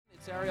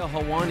It's Ariel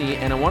Helwani,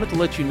 and I wanted to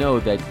let you know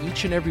that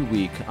each and every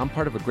week I'm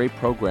part of a great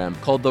program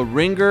called The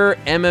Ringer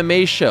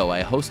MMA Show.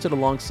 I host it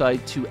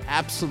alongside two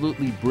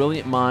absolutely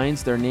brilliant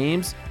minds. Their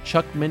names,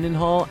 Chuck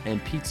Mindenhall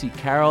and Pete C.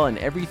 Carroll, and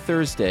every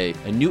Thursday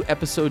a new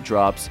episode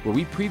drops where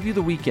we preview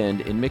the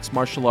weekend in mixed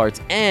martial arts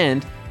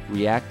and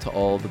react to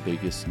all the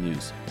biggest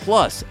news.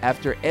 Plus,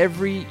 after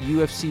every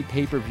UFC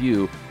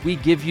pay-per-view, we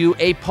give you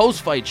a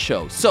post-fight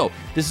show. So,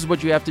 this is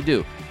what you have to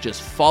do.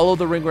 Just follow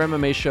the Ringer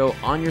MMA Show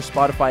on your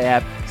Spotify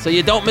app so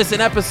you don't miss an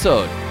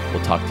episode.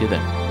 We'll talk to you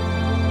then.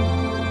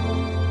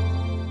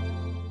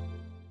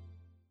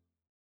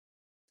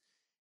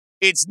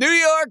 It's New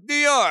York, New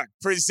York,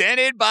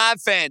 presented by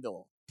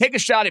FanDuel. Take a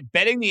shot at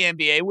betting the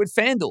NBA with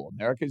FanDuel,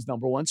 America's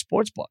 #1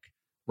 sportsbook.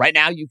 Right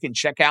now, you can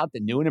check out the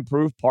new and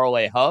improved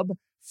Parlay Hub,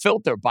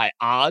 filter by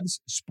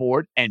odds,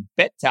 sport, and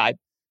bet type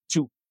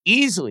to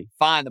easily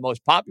find the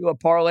most popular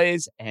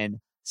parlays and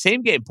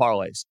same-game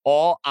parlays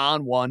all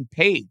on one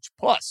page.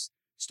 Plus,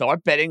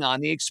 start betting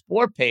on the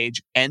Explore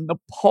page and the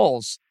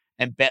Pulse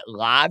and bet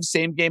live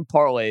same-game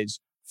parlays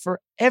for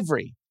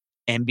every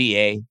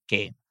NBA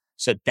game.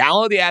 So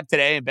download the app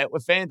today and bet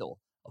with FanDuel,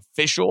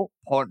 official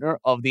partner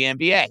of the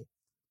NBA.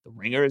 The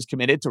Ringer is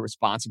committed to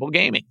responsible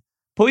gaming.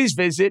 Please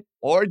visit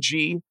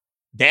rg-help.com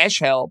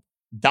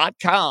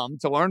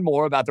to learn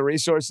more about the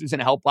resources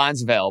and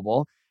helplines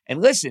available and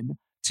listen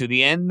to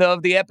the end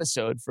of the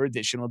episode for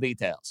additional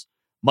details.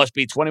 Must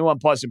be 21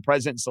 plus and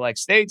present in select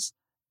states.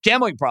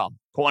 Gambling problem?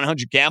 Call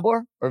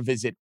 1-800-GAMBLER or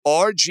visit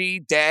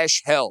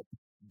rg-help.com.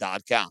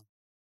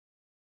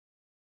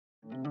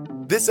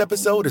 This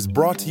episode is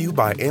brought to you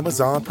by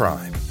Amazon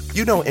Prime.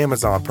 You know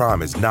Amazon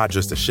Prime is not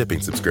just a shipping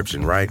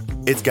subscription, right?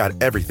 It's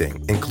got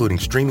everything, including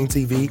streaming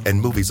TV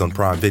and movies on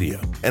Prime Video.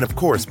 And of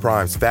course,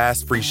 Prime's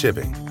fast, free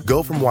shipping.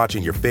 Go from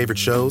watching your favorite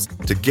shows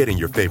to getting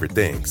your favorite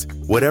things.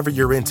 Whatever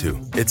you're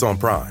into, it's on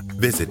Prime.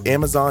 Visit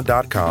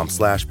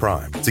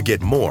amazon.com/Prime to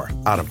get more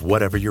out of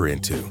whatever you're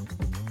into.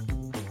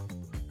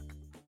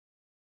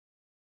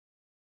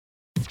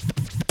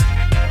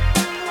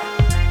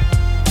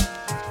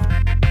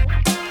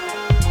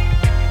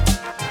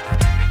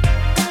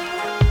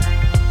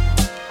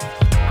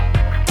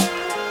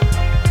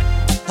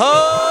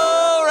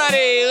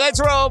 Alrighty, let's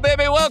roll,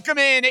 baby. Welcome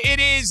in. It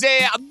is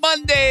a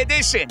Monday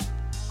edition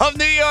of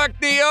New York,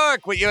 New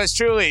York with yours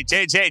truly,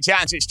 JJ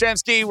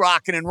Johnson-Stremski,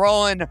 rocking and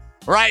rolling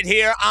right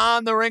here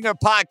on the Ringer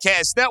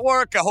Podcast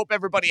Network. I hope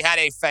everybody had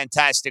a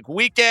fantastic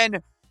weekend.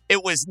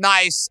 It was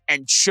nice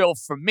and chill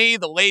for me.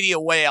 The lady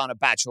away on a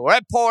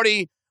bachelorette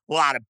party, a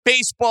lot of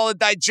baseball to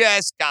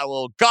digest, got a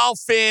little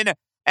golf in,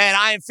 and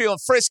I am feeling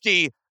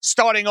frisky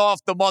starting off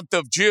the month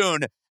of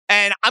June.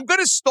 And I'm going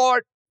to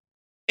start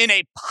in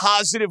a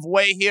positive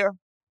way here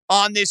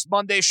on this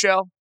Monday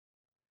show.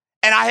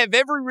 And I have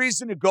every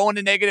reason to go in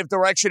a negative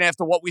direction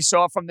after what we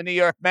saw from the New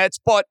York Mets.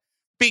 But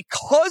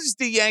because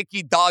the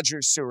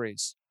Yankee-Dodgers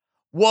series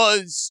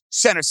was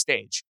center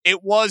stage,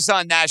 it was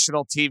on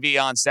national TV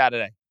on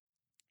Saturday.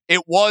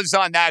 It was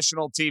on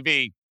national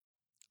TV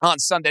on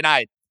Sunday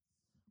night.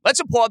 Let's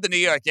applaud the New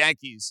York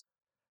Yankees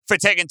for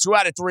taking 2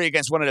 out of 3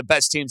 against one of the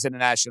best teams in the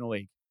National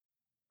League.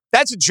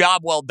 That's a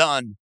job well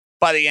done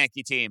by the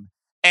Yankee team.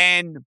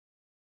 And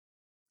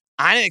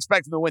I didn't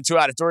expect them to win 2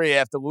 out of 3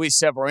 after Luis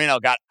Severino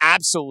got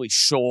absolutely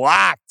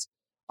shellacked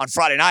on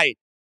Friday night.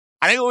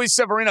 I think Luis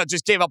Severino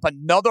just gave up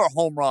another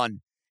home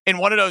run in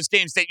one of those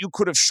games that you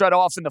could have shut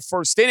off in the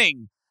first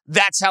inning.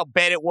 That's how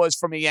bad it was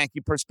from a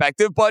Yankee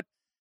perspective. But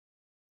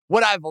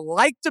what I've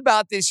liked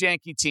about this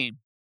Yankee team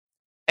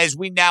as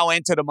we now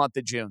enter the month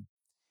of June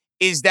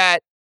is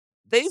that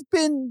they've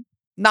been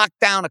knocked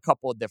down a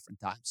couple of different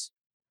times.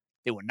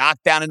 They were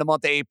knocked down in the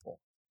month of April.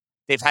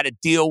 They've had to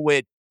deal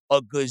with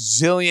a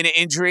gazillion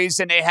injuries,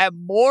 and they have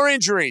more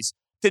injuries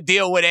to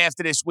deal with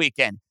after this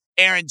weekend.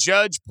 Aaron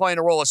Judge playing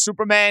the role of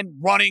Superman,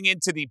 running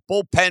into the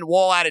bullpen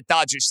wall out at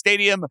Dodger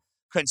Stadium.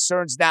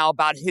 Concerns now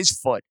about his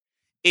foot.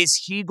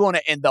 Is he going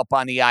to end up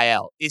on the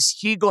IL? Is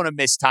he going to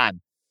miss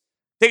time?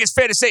 I think it's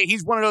fair to say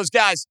he's one of those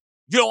guys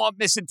you don't want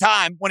missing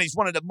time when he's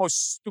one of the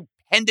most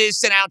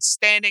stupendous and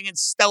outstanding and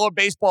stellar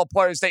baseball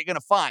players that you're going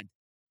to find.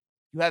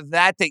 You have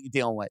that you're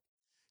dealing with.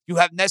 You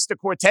have Nestor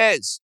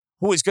Cortez,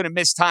 who is going to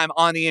miss time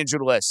on the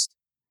injured list.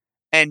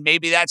 And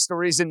maybe that's the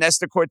reason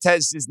Nestor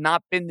Cortez has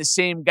not been the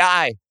same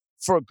guy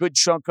for a good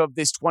chunk of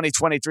this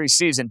 2023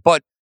 season.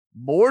 But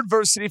more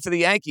adversity for the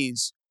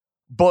Yankees,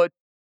 but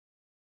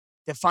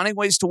they're finding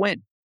ways to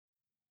win.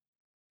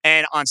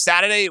 And on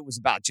Saturday, it was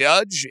about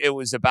Judge. It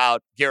was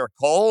about Garrett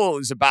Cole. It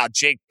was about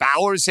Jake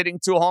Bauers hitting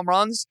 2 home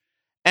runs.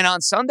 And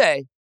on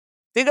Sunday,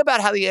 think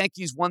about how the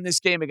Yankees won this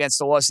game against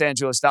the Los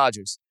Angeles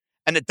Dodgers.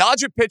 And the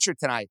Dodger pitcher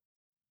tonight,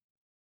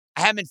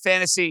 I have him in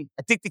fantasy.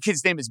 I think the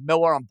kid's name is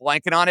Miller. I'm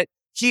blanking on it.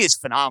 He is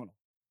phenomenal.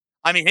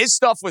 I mean, his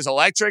stuff was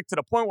electric to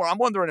the point where I'm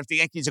wondering if the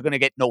Yankees are going to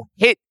get no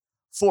hit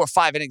 4 or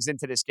 5 innings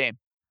into this game.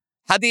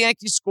 How'd the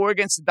Yankees score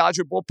against the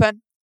Dodger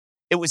bullpen?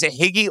 It was a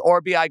Higgy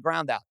RBI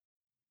groundout.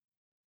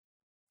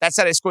 That's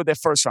how they scored their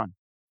first run.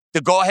 The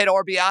go-ahead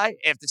RBI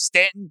after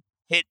Stanton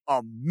hit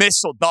a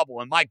missile double.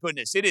 And my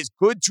goodness, it is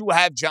good to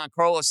have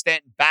Giancarlo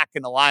Stanton back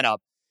in the lineup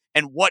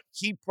and what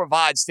he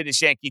provides to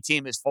this Yankee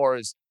team as far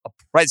as a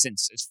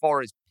presence, as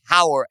far as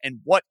power, and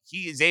what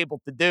he is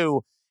able to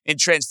do in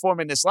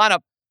transforming this lineup.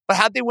 But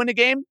how'd they win the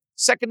game?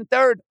 Second and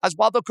third,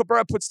 Oswaldo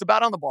Cabrera puts the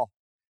bat on the ball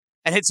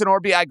and hits an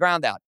RBI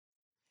ground out.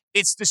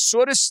 It's the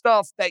sort of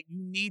stuff that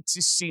you need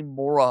to see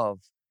more of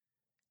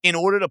in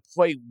order to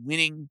play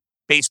winning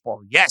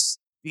baseball. Yes,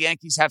 the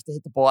Yankees have to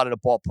hit the ball out of the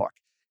ballpark.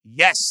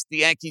 Yes, the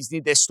Yankees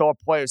need their star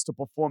players to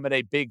perform at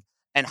a big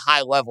and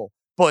high level.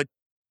 But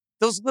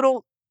those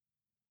little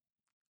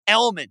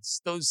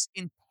elements, those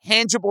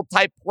intangible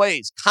type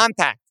plays,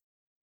 contact,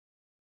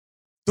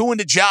 doing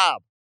the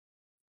job,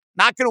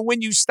 not going to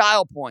win you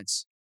style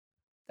points.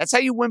 That's how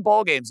you win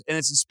ball games, and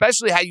it's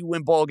especially how you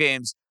win ball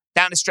games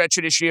down the stretch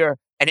of this year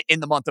and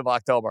in the month of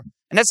October.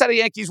 And that's how the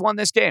Yankees won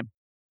this game.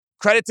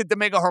 Credit to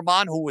Domingo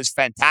Germán, who was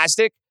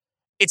fantastic.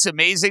 It's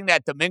amazing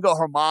that Domingo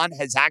Germán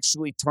has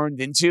actually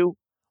turned into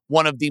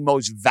one of the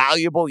most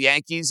valuable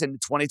Yankees in the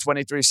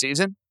 2023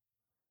 season.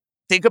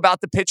 Think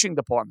about the pitching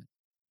department.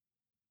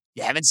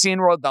 You haven't seen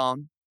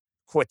Rodon.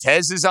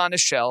 Cortez is on the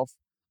shelf.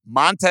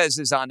 Montez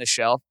is on the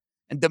shelf.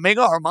 And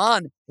Domingo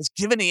Germán has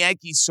given the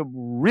Yankees some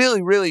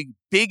really, really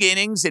big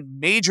innings and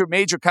major,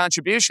 major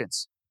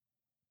contributions.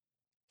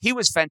 He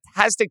was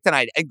fantastic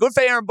tonight. And good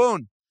for Aaron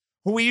Boone,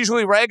 who we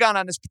usually rag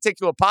on this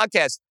particular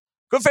podcast.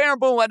 Good for Aaron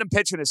Boone, let him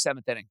pitch in his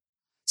seventh inning.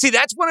 See,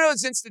 that's one of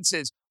those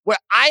instances where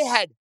I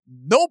had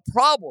no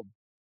problem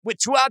with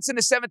 2 outs in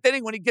the seventh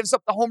inning when he gives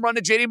up the home run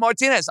to JD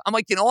Martinez. I'm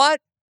like, you know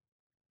what?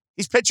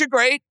 He's pitching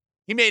great.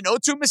 He made no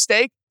two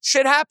mistake.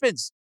 Shit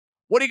happens.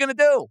 What are you going to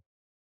do?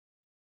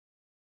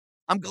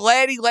 I'm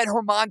glad he let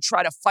Germán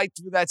try to fight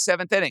through that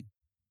seventh inning.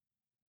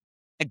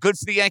 And good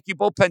for the Yankee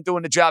bullpen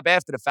doing the job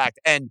after the fact.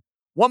 And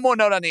one more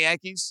note on the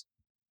Yankees.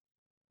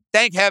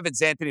 Thank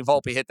heavens Anthony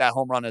Volpe hit that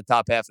home run in the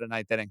top half of the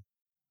ninth inning.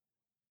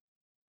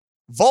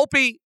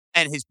 Volpe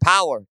and his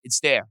power, it's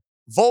there.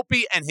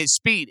 Volpe and his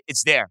speed,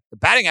 it's there. The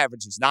batting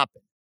average has not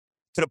been.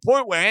 To the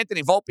point where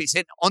Anthony Volpe's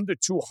hitting under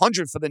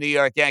 200 for the New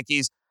York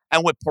Yankees.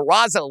 And with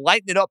Peraza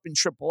lighting it up in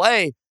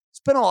AAA,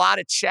 there's been a lot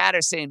of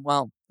chatter saying,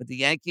 well, with the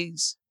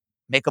Yankees,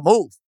 make a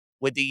move.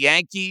 Would the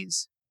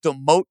Yankees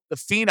demote the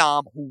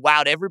phenom who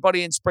wowed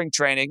everybody in spring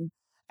training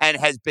and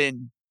has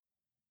been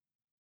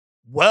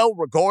well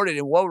regarded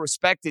and well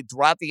respected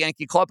throughout the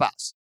Yankee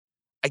clubhouse?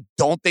 I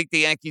don't think the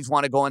Yankees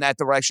want to go in that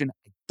direction.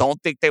 I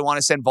don't think they want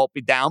to send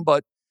Volpe down,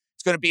 but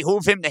it's going to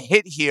behoove him to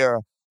hit here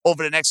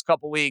over the next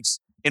couple weeks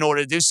in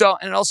order to do so.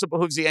 And it also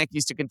behooves the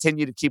Yankees to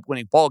continue to keep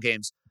winning ball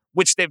games,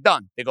 which they've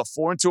done. They go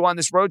 4-2 on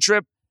this road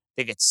trip.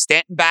 They get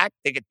Stanton back.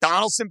 They get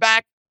Donaldson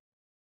back.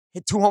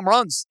 Hit 2 home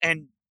runs.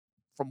 And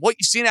from what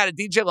you've seen out of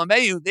DJ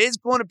LeMahieu, there's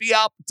going to be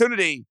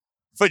opportunity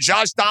for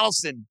Josh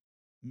Donaldson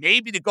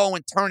maybe to go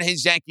and turn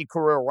his Yankee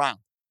career around.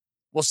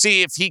 We'll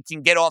see if he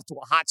can get off to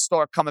a hot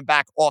start coming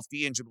back off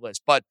the injured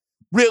list. But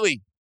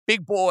really,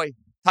 big boy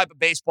type of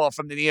baseball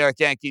from the New York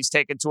Yankees,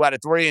 taking 2 out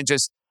of 3 and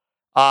just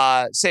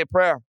say a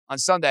prayer on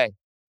Sunday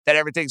that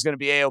everything's going to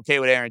be A-okay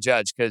with Aaron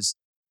Judge because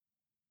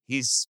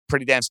he's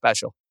pretty damn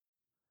special.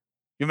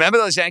 You remember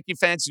those Yankee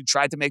fans who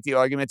tried to make the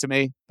argument to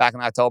me back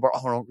in October?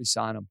 Oh, don't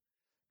resign him.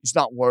 He's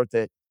not worth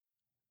it.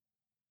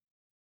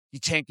 You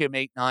can't give him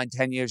 8, 9,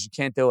 10 years. You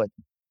can't do it.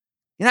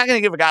 You're not going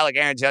to give a guy like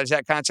Aaron Judge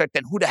that contract,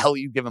 then who the hell are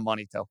you giving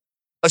money to?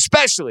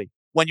 Especially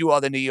when you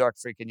are the New York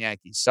freaking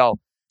Yankees. So,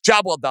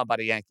 job well done by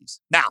the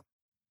Yankees. Now,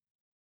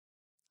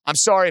 I'm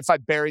sorry if I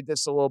buried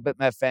this a little bit,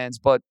 Met fans,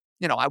 but,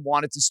 I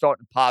wanted to start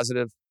in a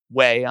positive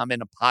way. I'm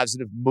in a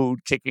positive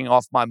mood kicking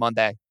off my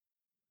Monday.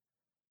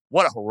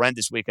 What a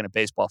horrendous weekend of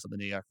baseball for the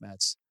New York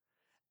Mets.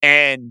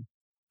 And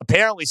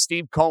apparently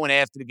Steve Cohen,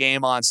 after the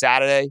game on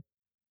Saturday,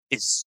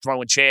 is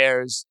throwing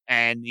chairs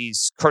and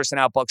he's cursing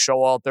out Buck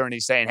Showalter and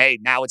he's saying, hey,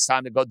 now it's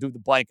time to go do the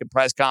blanket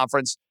press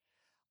conference.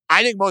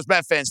 I think most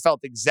Met fans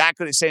felt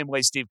exactly the same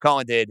way Steve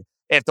Cohen did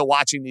after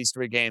watching these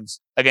 3 games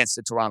against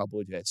the Toronto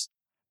Blue Jays.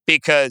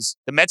 Because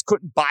the Mets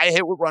couldn't buy a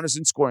hit with runners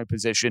in scoring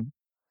position.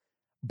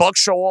 Buck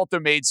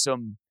Showalter made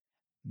some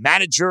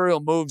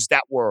managerial moves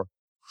that were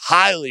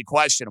highly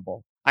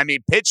questionable. I mean,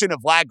 pitching to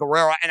Vlad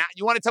Guerrero, and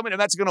you want to tell me the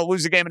Mets are going to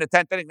lose the game in the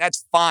 10th inning?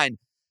 That's fine.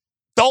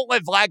 Don't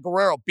let Vlad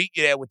Guerrero beat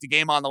you there with the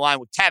game on the line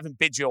with Kevin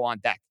Biggio on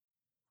deck.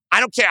 I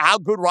don't care how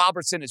good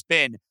Robertson has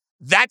been.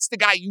 That's the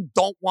guy you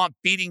don't want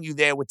beating you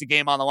there with the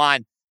game on the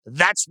line.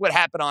 That's what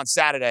happened on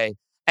Saturday.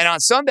 And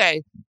on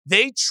Sunday,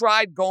 they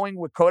tried going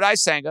with Kodai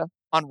Senga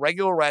on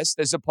regular rest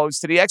as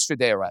opposed to the extra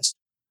day arrest.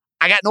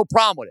 I got no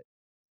problem with it.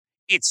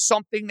 It's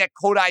something that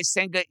Kodai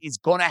Senga is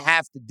going to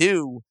have to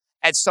do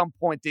at some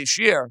point this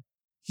year.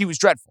 He was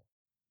dreadful.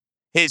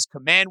 His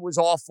command was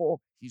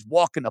awful. He's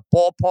walking the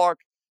ballpark.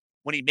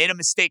 When he made a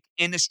mistake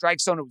in the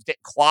strike zone, it was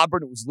getting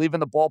clobbered. It was leaving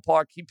the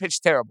ballpark. He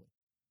pitched terribly.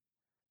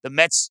 The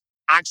Mets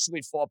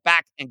actually fought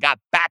back and got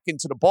back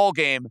into the ball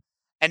game.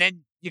 And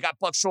then you got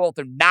Buck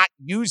Showalter not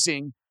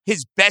using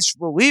his best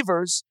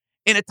relievers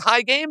in a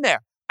tie game there.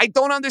 I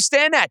don't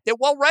understand that. They're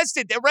well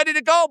rested. They're ready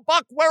to go.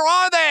 Buck, where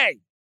are they?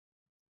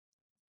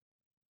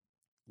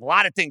 A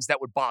lot of things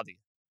that would bother you.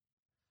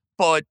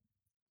 But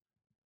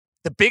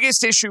the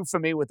biggest issue for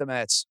me with the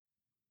Mets,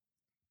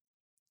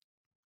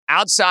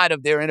 outside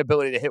of their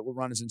inability to hit with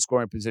runners in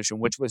scoring position,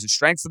 which was a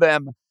strength for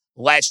them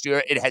last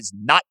year, it has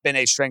not been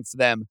a strength for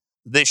them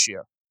this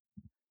year.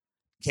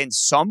 Can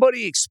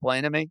somebody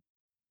explain to me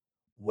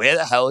where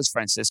the hell is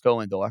Francisco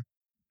Lindor?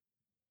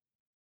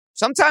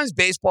 Sometimes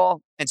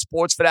baseball and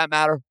sports, for that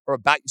matter, are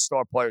about your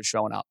star players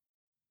showing up.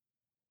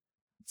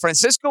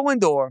 Francisco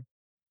Lindor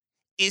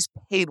is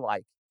paid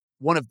like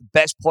one of the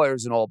best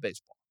players in all of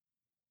baseball.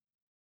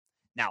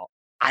 Now,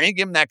 I didn't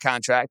give him that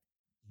contract.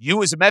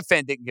 You as a Met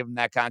fan didn't give him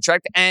that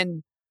contract.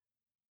 And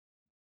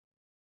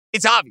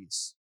it's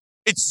obvious.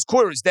 It's as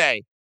clear as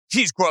day.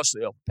 He's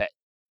grossly overpaid.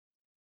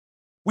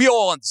 We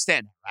all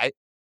understand that, right?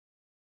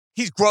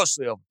 He's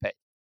grossly overpaid.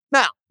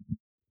 Now,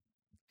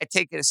 I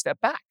take it a step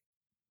back.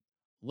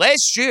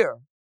 Last year,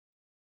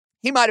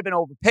 he might have been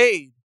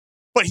overpaid,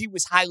 but he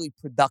was highly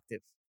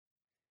productive.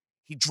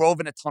 He drove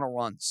in a ton of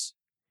runs.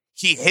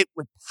 He hit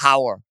with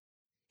power.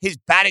 His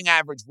batting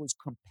average was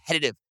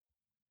competitive.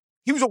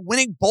 He was a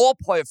winning ball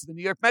player for the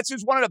New York Mets. He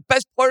was one of the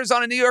best players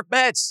on the New York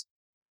Mets.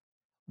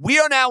 We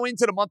are now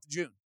into the month of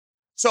June.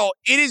 So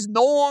it is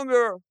no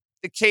longer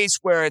the case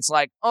where it's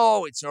like,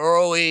 oh, it's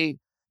early.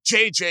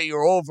 JJ,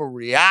 you're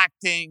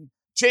overreacting.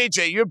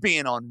 JJ, you're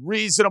being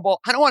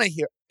unreasonable. I don't want to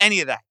hear any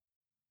of that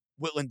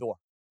with Lindor.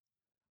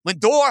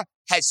 Lindor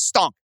has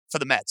stunk for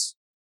the Mets.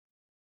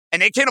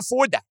 And they can't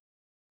afford that.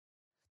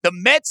 The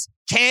Mets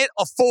can't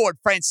afford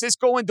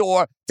Francisco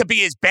Lindor to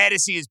be as bad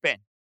as he has been.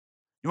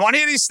 You want to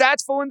hear these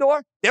stats for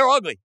Lindor? They're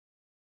ugly.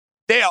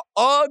 They are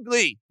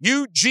ugly.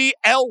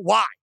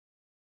 UGLY.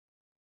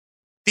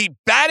 The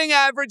batting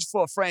average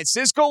for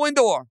Francisco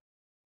Lindor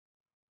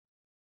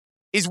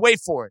is, wait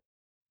for it,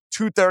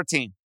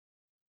 213.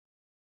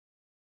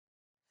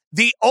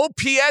 The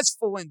OPS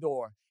for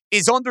Lindor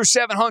is under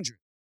 700.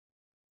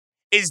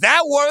 Is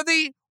that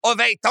worthy of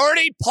a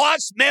 $30+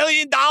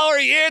 million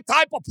a year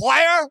type of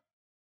player?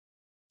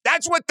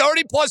 That's what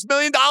 $30+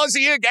 million a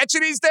year gets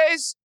you these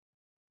days?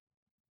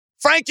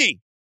 Frankie,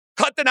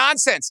 cut the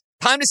nonsense.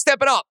 Time to step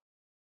it up.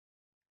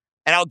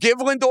 And I'll give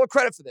Lindor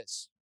credit for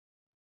this.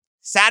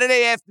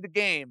 Saturday after the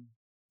game,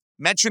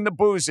 mentioned the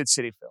boos at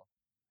Citi Field.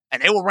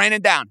 And they were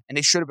raining down, and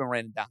they should have been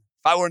raining down.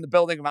 If I were in the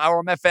building, if I were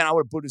a Met fan, I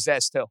would have booed his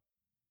ass too.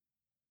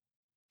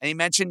 And he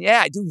mentioned, yeah,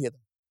 I do hear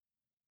them.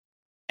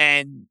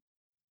 And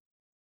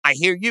I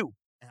hear you,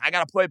 and I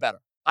got to play better.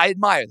 I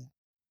admire that.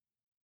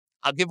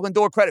 I'll give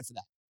Lindor credit for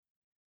that.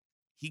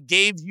 He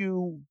gave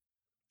you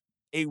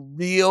a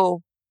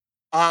real,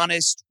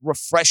 honest,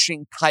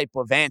 refreshing type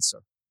of answer.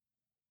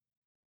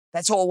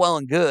 That's all well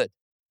and good.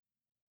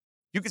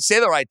 You can say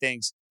the right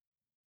things.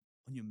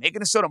 When you're making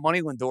the sort of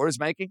money Lindor is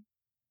making,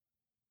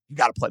 you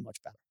got to play much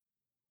better.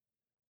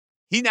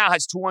 He now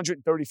has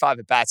 235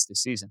 at-bats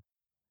this season,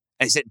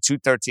 and he's hitting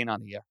 213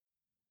 on the year.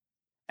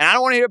 And I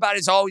don't want to hear about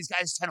he's got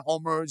his 10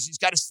 homers, he's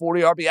got his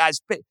 40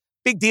 RBIs.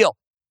 Big deal.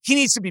 He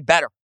needs to be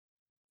better.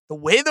 The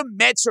way the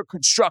Mets are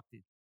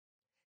constructed,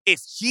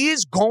 if he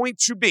is going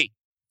to be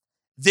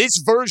this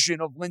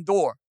version of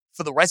Lindor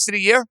for the rest of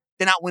the year,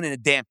 they're not winning a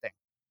damn thing.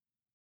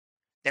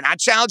 They're not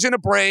challenging the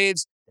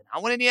Braves. They're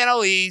not winning the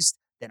NL East.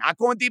 They're not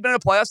going deep into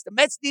the playoffs. The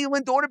Mets need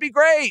Lindor to be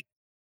great.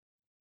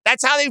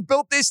 That's how they've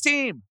built this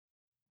team.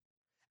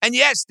 And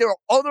yes, there are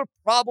other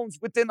problems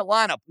within the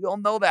lineup. We all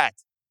know that.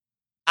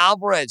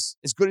 Alvarez,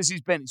 as good as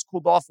he's been, he's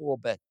cooled off a little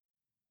bit.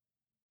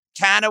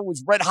 Canna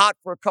was red hot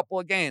for a couple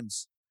of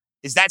games.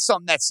 Is that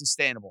something that's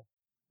sustainable?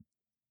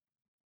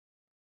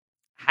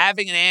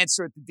 Having an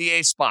answer at the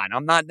DA spot.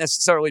 I'm not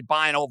necessarily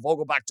buying,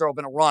 Vogelbach drove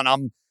in a run.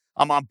 I'm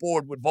on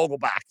board with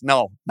Vogelbach.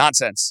 No,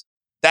 nonsense.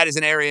 That is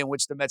an area in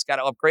which the Mets got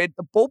to upgrade.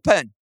 The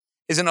bullpen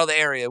is another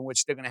area in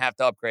which they're going to have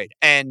to upgrade.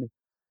 And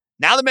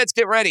now the Mets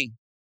get ready,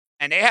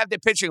 and they have their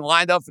pitching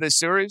lined up for this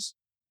series.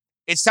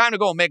 It's time to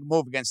go and make a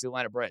move against the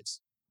Atlanta Braves.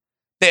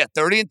 They are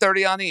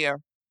 30-30 on the year.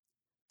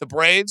 The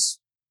Braves,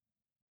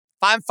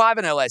 5-5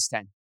 in their last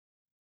 10.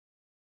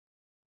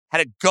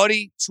 Had a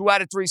gutty 2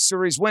 out of 3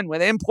 series win where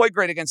they didn't play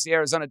great against the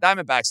Arizona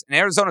Diamondbacks. And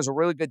Arizona's a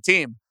really good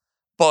team.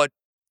 But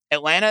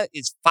Atlanta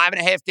is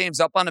 5.5 games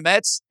up on the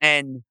Mets,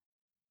 and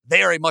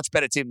they are a much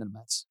better team than the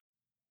Mets.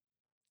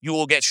 You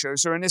will get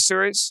Scherzer in this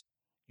series.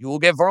 You will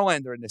get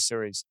Verlander in this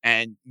series.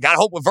 And you got to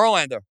hope with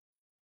Verlander,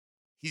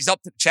 he's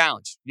up to the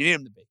challenge. You need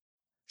him to be.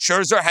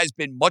 Scherzer has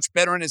been much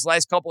better in his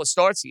last couple of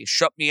starts. He has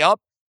shut me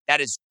up. That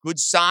is a good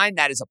sign.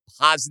 That is a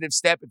positive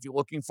step if you're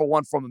looking for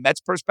one from a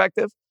Mets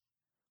perspective.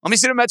 Let me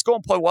see the Mets go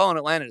and play well in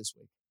Atlanta this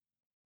week.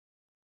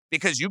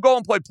 Because you go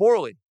and play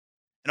poorly,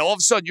 and all of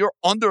a sudden you're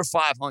under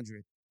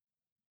 500.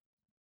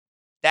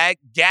 That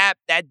gap,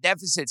 that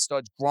deficit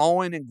starts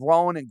growing and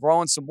growing and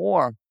growing some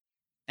more.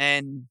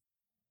 And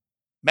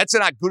Mets are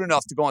not good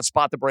enough to go and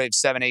spot the Braves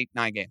 7, 8,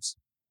 9 games.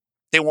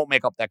 They won't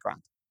make up that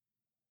ground.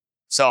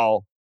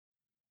 So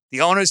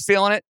the owner's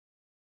feeling it.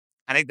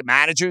 I think the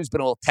manager's been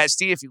a little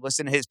testy. If you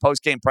listen to his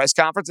post-game press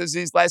conferences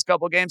these last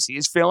couple of games, he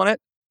is feeling it.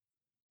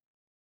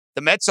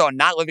 The Mets are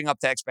not living up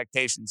to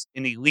expectations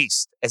in the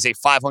least as a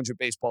 500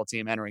 baseball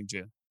team entering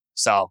June.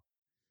 So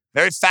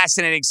very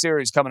fascinating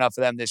series coming up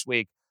for them this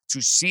week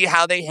to see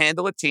how they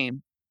handle a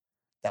team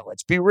that,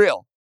 let's be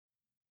real,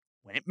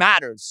 when it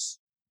matters,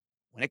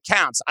 when it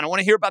counts. I don't want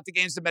to hear about the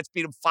games the Mets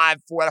beat them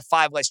 4 out of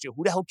 5 last year.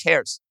 Who the hell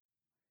cares?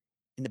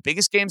 In the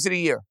biggest games of the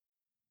year,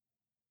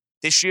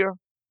 this year,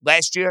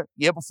 last year,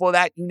 year before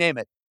that, you name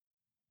it,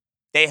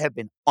 they have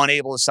been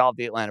unable to solve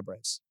the Atlanta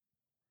Braves.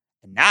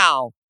 And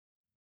now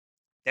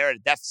they're at a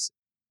deficit.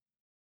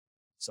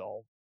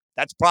 So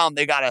that's a problem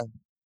they got to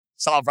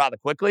solve rather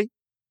quickly.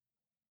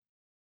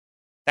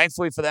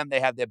 Thankfully for them, they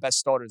have their best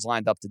starters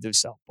lined up to do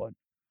so. But,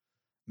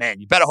 man,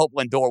 you better hope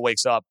Lindor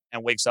wakes up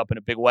in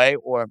a big way,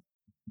 or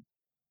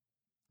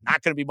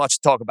not going to be much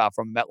to talk about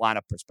from a Met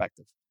lineup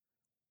perspective.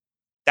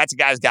 That's a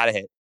guy who's got to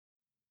hit.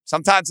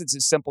 Sometimes it's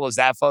as simple as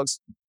that, folks.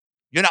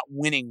 You're not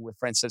winning with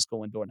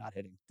Francisco Lindor not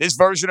hitting. This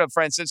version of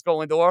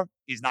Francisco Lindor,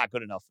 he's not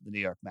good enough for the New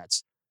York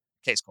Mets.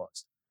 Case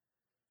closed.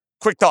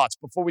 Quick thoughts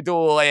before we do a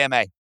little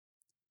AMA.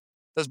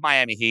 Those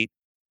Miami Heat,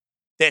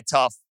 they're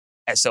tough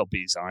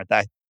SOBs, aren't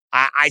they?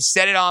 I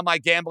said it on my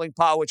gambling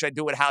pod, which I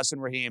do with House and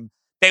Raheem.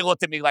 They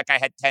looked at me like I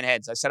had 10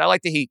 heads. I said, I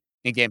like the Heat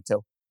in game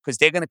 2 because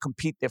they're going to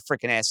compete their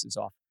freaking asses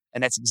off.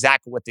 And that's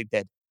exactly what they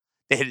did.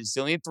 They hit a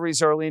zillion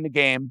threes early in the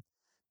game.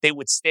 They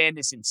would stand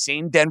this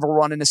insane Denver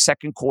run in the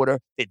second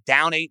quarter. They're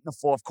down 8 in the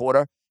fourth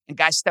quarter. And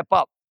guys step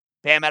up.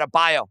 Bam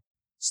Adebayo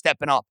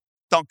stepping up.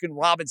 Duncan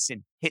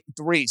Robinson hitting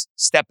threes,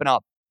 stepping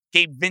up.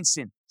 Gabe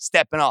Vincent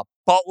stepping up.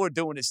 Butler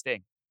doing his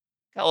thing.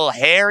 Got a little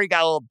hairy,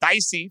 got a little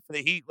dicey for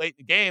the Heat late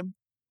in the game.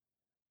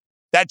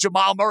 That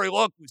Jamal Murray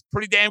look was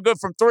pretty damn good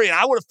from 3, and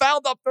I would have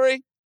fouled up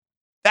 3.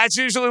 That's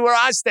usually where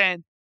I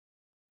stand.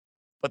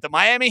 But the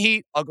Miami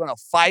Heat are going to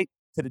fight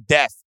to the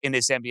death in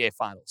this NBA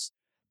Finals.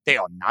 They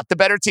are not the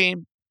better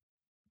team.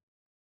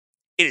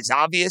 It is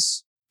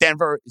obvious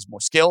Denver is more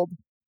skilled.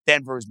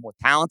 Denver is more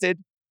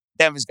talented.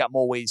 Denver's got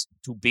more ways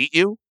to beat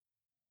you.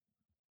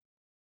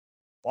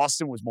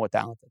 Boston was more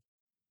talented.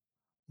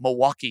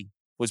 Milwaukee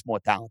was more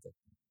talented.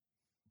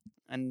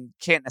 And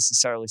can't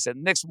necessarily say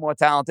the Knicks were more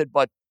talented,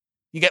 but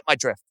you get my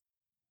drift.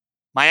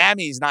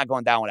 Miami is not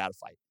going down without a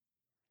fight.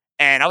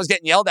 And I was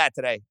getting yelled at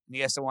today in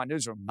the SN1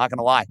 newsroom, not going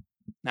to lie.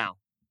 Now,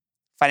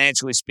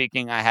 financially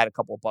speaking, I had a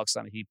couple of bucks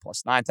on the Heat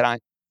 +9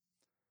 tonight.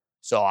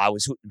 So I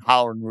was hooting,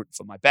 hollering, rooting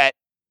for my bet.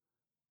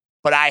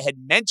 But I had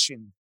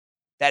mentioned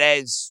that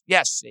as,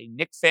 yes, a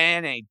Knicks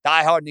fan, a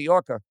diehard New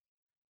Yorker,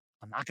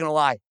 I'm not going to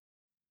lie.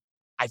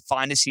 I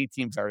find this Heat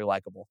team very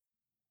likable.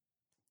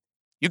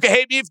 You can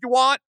hate me if you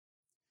want.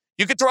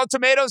 You can throw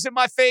tomatoes in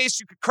my face.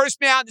 You can curse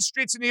me out in the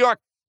streets of New York.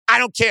 I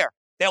don't care.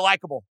 They're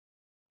likable.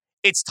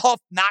 It's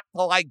tough not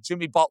to like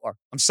Jimmy Butler.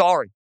 I'm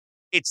sorry.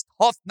 It's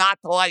tough not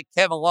to like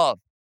Kevin Love.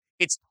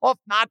 It's tough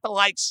not to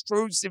like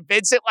Strus and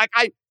Vincent. Like,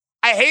 I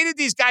hated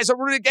these guys. I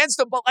rooted against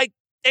them, but, like,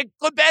 they're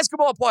good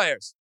basketball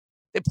players.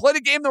 They play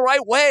the game the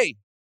right way.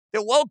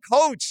 They're well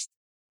coached.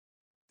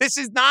 This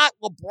is not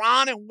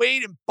LeBron and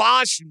Wade and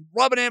Bosh and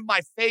rubbing it in my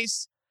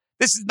face.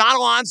 This is not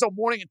Alonzo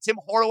Mourning and Tim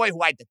Hardaway,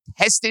 who I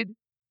detested.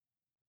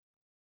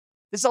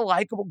 This is a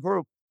likable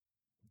group.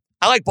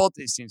 I like both of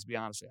these teams, to be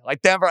honest with you. I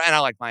like Denver and I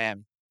like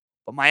Miami.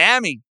 But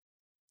Miami,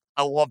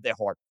 I love their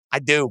heart. I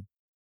do.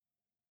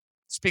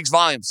 It speaks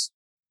volumes.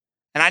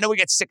 And I know we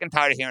get sick and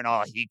tired of hearing,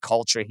 oh, Heat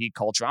culture.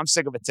 I'm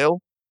sick of it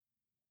too.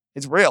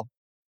 It's real.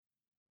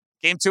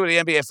 Game 2 of the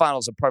NBA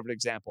Finals is a perfect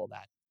example of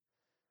that.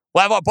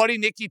 We'll have our buddy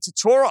Nicky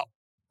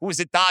who was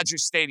at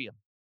Dodgers Stadium.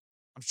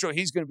 I'm sure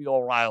he's going to be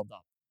all riled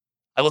up.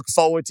 I look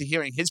forward to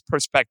hearing his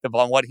perspective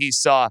on what he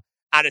saw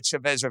out of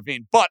Chavez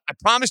Ravine. But I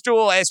promised you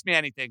will ask me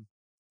anything.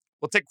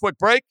 We'll take a quick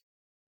break.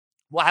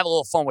 We'll have a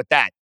little fun with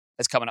that.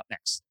 That's coming up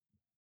next.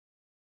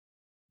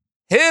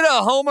 Hit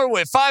a homer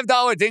with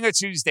 $5 Dinger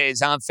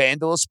Tuesdays on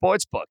FanDuel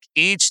Sportsbook.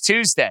 Each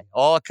Tuesday,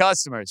 all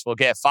customers will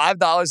get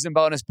 $5 in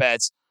bonus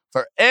bets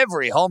for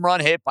every home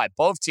run hit by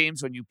both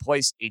teams when you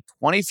place a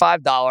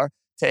 $25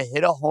 to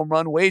hit a home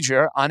run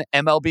wager on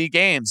MLB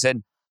games.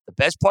 And the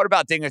best part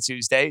about Dinger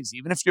Tuesday is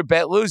even if your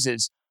bet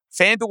loses,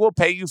 FanDuel will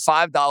pay you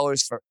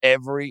 $5 for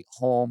every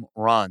home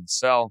run.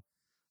 So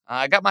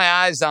I got my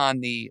eyes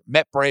on the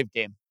Met-Brave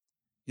game.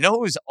 You know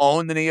who's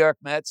owned the New York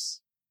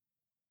Mets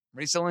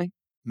recently?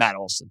 Matt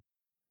Olson.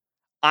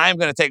 I'm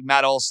going to take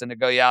Matt Olson to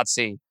go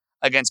Yahtzee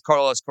against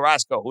Carlos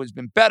Carrasco, who has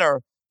been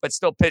better, but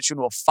still pitching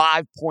to a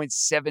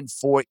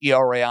 5.74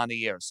 ERA on the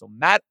year. So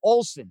Matt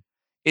Olson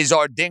is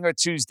our Dinger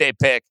Tuesday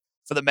pick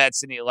for the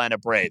Mets and the Atlanta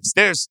Braves.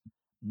 There's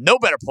no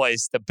better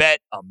place to bet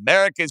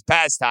America's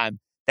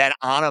pastime than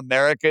on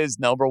America's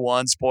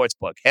 #1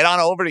 sportsbook. Head on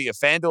over to your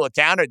FanDuel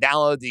account or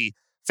download the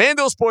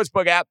FanDuel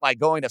Sportsbook app by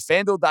going to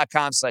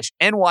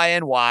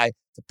FanDuel.com/NYNY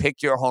to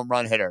pick your home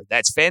run hitter.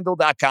 That's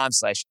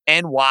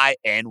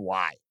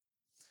FanDuel.com/NYNY.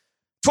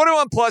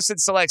 21 plus in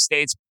select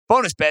states.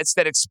 Bonus bets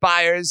that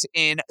expires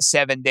in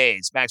 7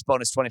 days. Max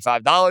bonus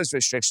 $25.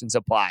 Restrictions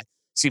apply.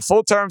 See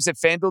full terms at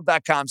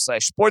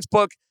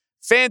FanDuel.com/sportsbook.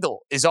 FanDuel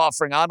is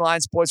offering online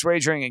sports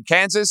wagering in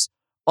Kansas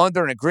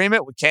under an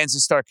agreement with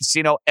Kansas Star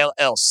Casino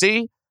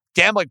LLC.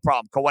 Gambling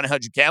problem? Call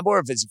 1-800-GAMBLER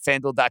or visit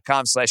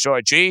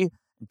FanDuel.com/RG.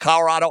 In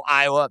Colorado,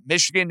 Iowa,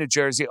 Michigan, New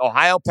Jersey,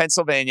 Ohio,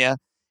 Pennsylvania,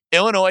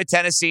 Illinois,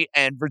 Tennessee,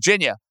 and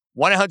Virginia.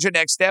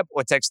 1-800-NEXT-STEP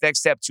or text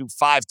NEXT-STEP to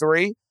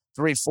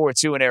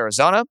 53342 in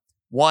Arizona.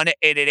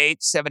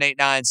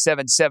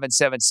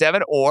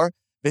 1-888-789-7777, or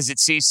visit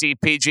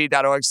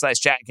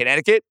ccpg.org/chat in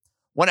Connecticut.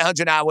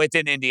 1-800-NOW-WITH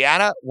in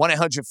Indiana,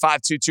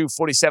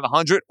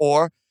 1-800-522-4700,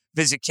 or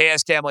visit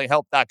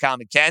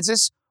chaosgamblinghelp.com in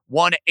Kansas,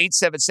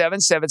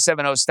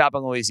 1-877-770-STOP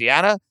in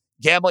Louisiana,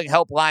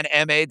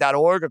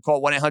 gamblinghelplinema.org, or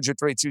call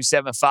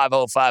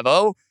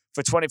 1-800-327-5050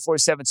 for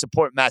 24/7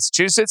 support in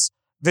Massachusetts.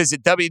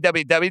 Visit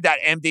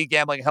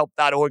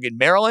www.mdgamblinghelp.org in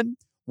Maryland,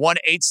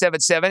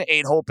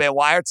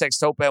 1-877-8-HOPE-NY,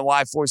 text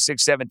HOPE-NY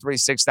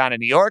 467-369 in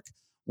New York,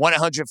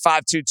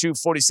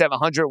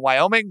 1-800-522-4700 in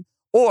Wyoming,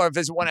 or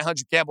visit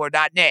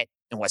 1-800-GAMBLER.net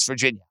in West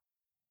Virginia.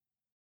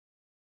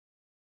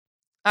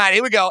 All right,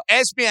 here we go.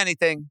 Ask me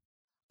anything.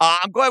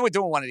 I'm glad we're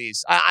doing one of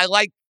these. I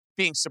like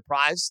being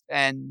surprised,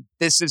 and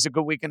this is a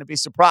good weekend to be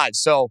surprised.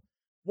 So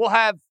we'll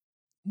have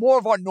more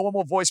of our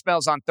normal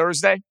voicemails on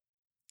Thursday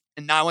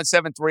in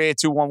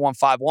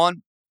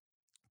 917-382-1151.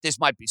 This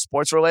might be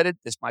sports related.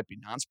 This might be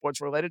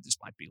non-sports related. This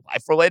might be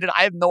life related.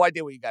 I have no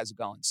idea where you guys are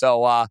going.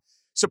 So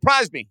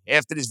surprise me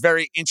after this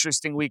very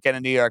interesting weekend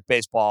in New York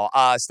baseball.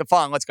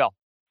 Stefan, let's go.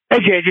 Hey,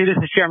 JJ, this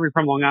is Jeremy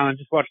from Long Island.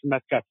 Just watching the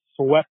Mets got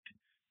swept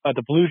by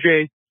the Blue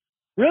Jays.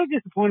 Really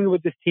disappointed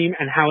with this team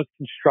and how it's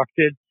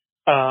constructed.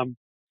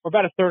 We're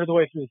about a third of the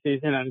way through the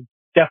season, and it's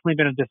definitely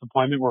been a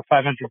disappointment. We're a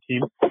 500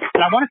 team.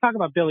 And I want to talk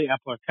about Billy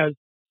Epler because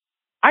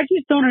I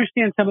just don't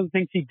understand some of the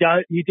things he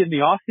did in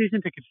the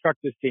offseason to construct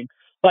this team.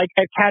 Like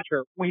at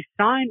catcher, we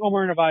signed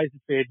Omar Narvaez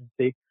at free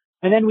agency,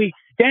 and then we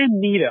extend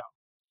Nito,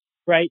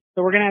 right?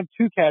 So we're going to have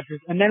two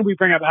catchers, and then we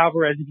bring up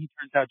Alvarez, and he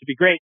turns out to be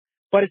great.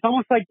 But it's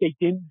almost like they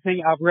didn't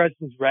think Alvarez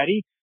was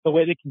ready the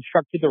way they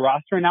constructed the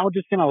roster, and now we're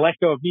just going to let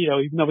go of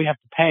Nito, even though we have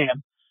to pay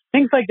him.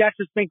 Things like that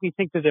just make me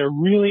think that they're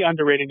really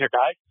underrating their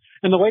guys.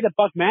 And the way that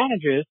Buck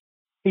manages,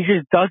 he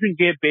just doesn't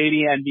give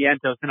Beatty and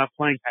Vientos enough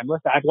playing time.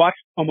 Listen, I've watched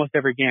almost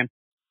every game.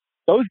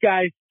 Those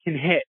guys can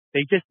hit.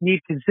 They just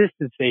need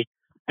consistency.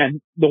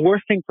 And the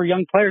worst thing for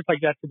young players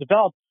like that to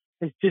develop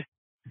is just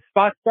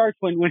spot starts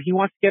when he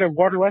wants to get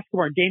Eduardo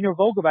Escobar and Daniel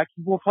Vogelback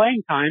equal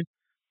playing time.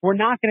 We're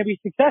not going to be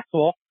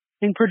successful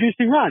in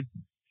producing runs.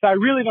 So I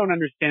really don't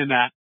understand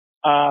that.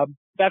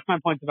 That's my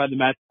points about the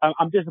Mets.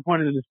 I'm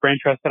disappointed in this brain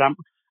trust that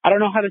I don't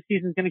know how the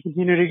season's going to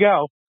continue to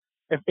go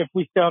if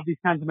we still have these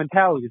kinds of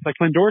mentalities. Like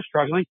Lindor's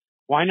struggling.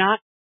 Why not?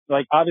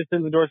 Like, obviously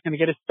Lindor's going to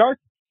get a start.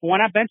 But why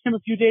not bench him a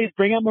few days,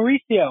 bring out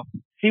Mauricio,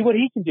 see what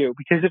he can do?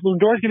 Because if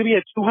Lindor's going to be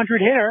a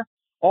 200 hitter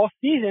all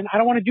season, I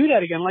don't want to do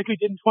that again like we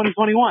did in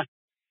 2021.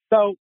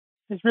 So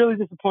just really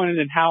disappointed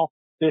in how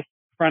this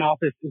front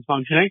office is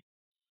functioning.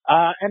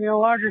 And in a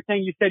larger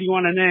thing, you said you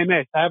want an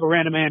AMA. I have a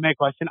random AMA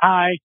question.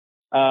 I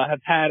have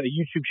had a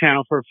YouTube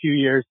channel for a few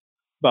years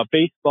about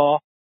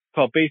baseball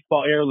called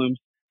Baseball Heirlooms.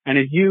 And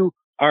as you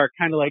are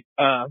kind of like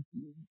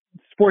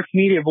sports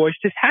media voice,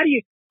 just how do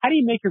you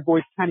make your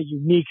voice kind of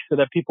unique so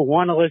that people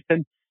want to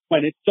listen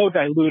when it's so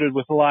diluted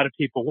with a lot of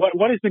people?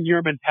 What has been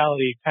your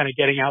mentality kind of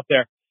getting out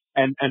there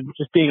and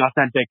just being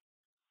authentic?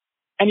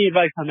 Any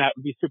advice on that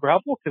would be super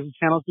helpful because the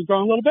channel's been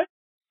growing a little bit.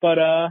 But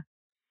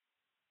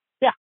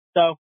yeah,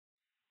 so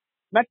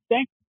Mets,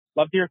 thanks.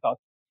 Love to hear your thoughts.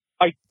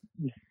 Bye.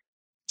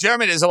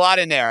 Jeremy, there's a lot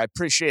in there. I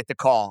appreciate the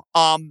call.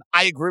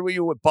 I agree with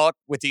you with Buck,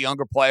 with the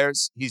younger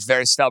players. He's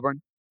very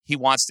stubborn. He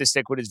wants to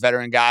stick with his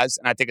veteran guys,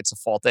 and I think it's a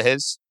fault of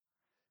his.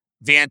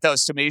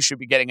 Vientos, to me, should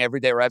be getting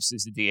everyday reps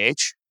as the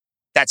DH.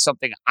 That's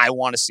something I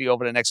want to see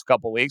over the next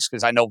couple of weeks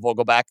because I know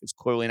Vogelback is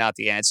clearly not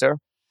the answer.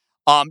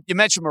 You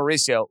mentioned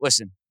Mauricio.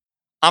 Listen,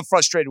 I'm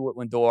frustrated with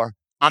Lindor.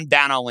 I'm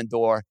down on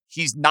Lindor.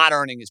 He's not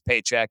earning his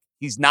paycheck.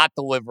 He's not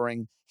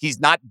delivering. He's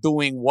not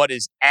doing what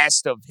is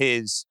asked of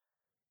his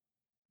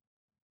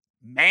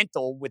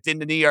mantle within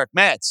the New York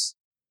Mets,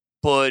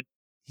 but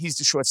he's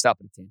the shortstop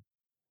of the team.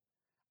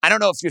 I don't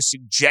know if you're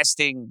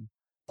suggesting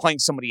playing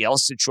somebody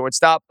else at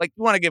shortstop. Like,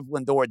 you want to give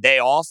Lindor a day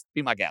off?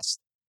 Be my guest.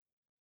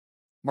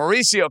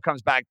 Mauricio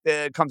comes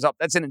up.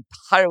 That's an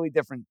entirely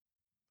different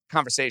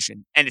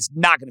conversation, and it's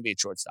not going to be a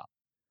shortstop.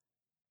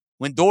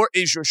 Lindor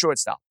is your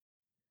shortstop.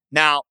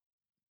 Now,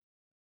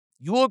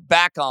 you look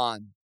back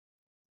on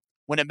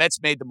when the Mets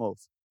made the move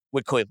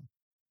with Cleveland,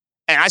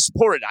 and I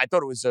supported it. I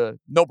thought it was a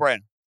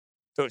no-brainer.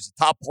 So he's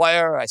a top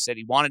player. I said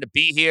he wanted to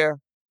be here.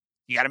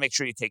 You got to make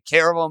sure you take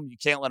care of him. You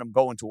can't let him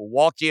go into a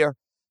walk year.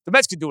 The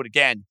Mets could do it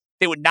again.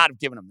 They would not have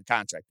given him the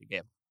contract they gave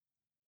him.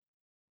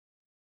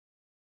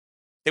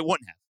 They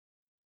wouldn't have.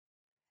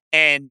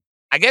 And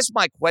I guess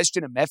my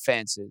question to Met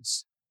fans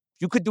is,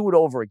 if you could do it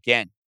over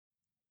again,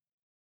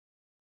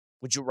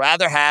 would you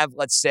rather have,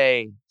 let's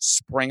say,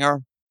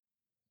 Springer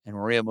and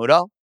Maria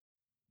Muto?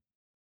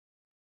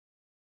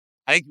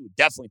 I think you would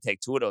definitely take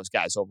two of those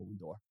guys over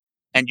Lindor.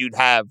 And you'd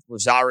have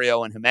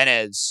Rosario and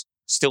Jimenez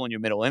still in your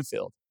middle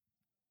infield.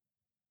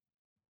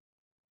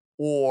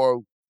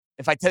 Or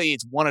if I tell you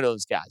it's one of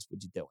those guys,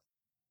 would you do it?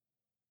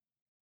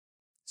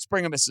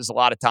 Springer misses a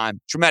lot of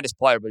time. Tremendous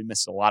player, but he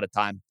misses a lot of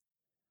time.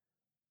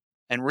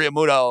 And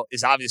Realmuto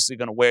is obviously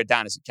going to wear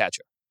down as a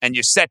catcher. And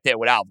you're set there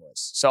with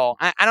Alvarez. So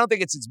I don't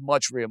think it's as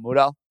much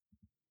Realmuto.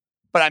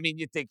 But, I mean,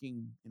 you're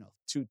thinking,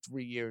 2-3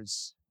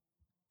 years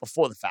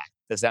before the fact.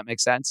 Does that make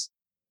sense?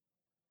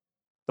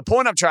 The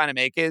point I'm trying to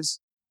make is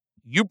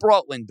you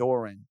brought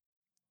Lindor in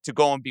to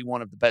go and be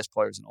one of the best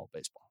players in all of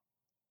baseball.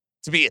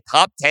 To be a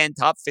top 10,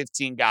 top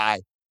 15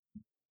 guy,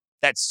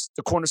 that's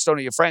the cornerstone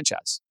of your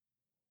franchise.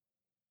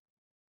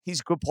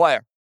 He's a good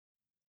player.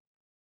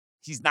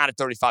 He's not a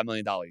 $35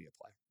 million a year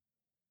player.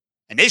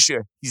 And this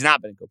year, he's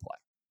not been a good player.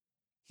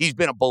 He's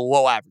been a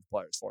below average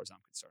player as far as I'm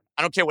concerned.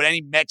 I don't care what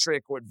any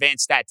metric or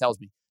advanced stat tells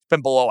me. He's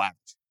been below average.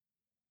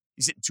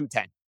 He's hitting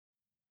 210.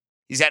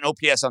 He's at an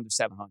OPS under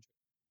 700.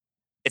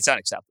 It's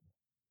unacceptable.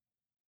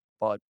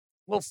 But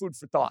a little food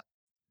for thought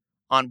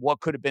on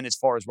what could have been as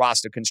far as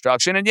roster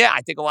construction. And yeah,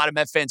 I think a lot of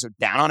Met fans are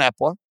down on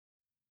Epler.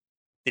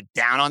 They're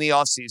down on the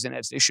offseason,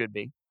 as they should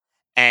be.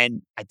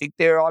 And I think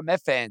there are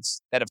Met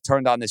fans that have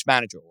turned on this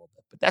manager a little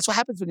bit. But that's what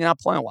happens when you're not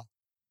playing well.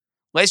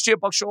 Last year,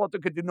 Buck Showalter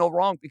could do no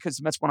wrong because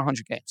the Mets won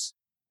 100 games.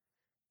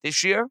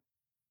 This year,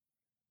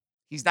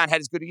 he's not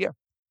had as good a year.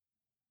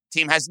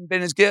 Team hasn't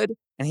been as good,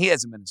 and he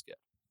hasn't been as good.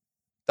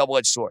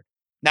 Double-edged sword.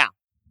 Now,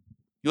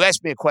 you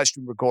asked me a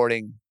question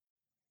regarding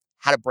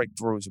how to break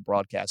through as a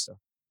broadcaster.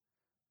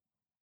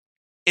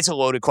 It's a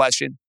loaded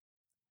question.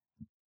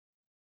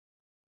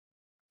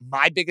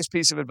 My biggest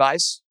piece of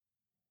advice,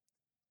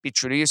 be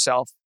true to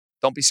yourself.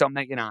 Don't be something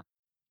that you're not.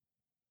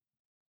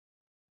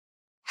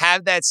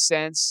 Have that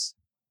sense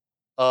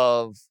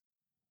of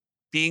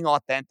being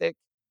authentic,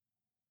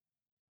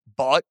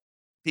 but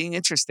being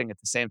interesting at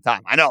the same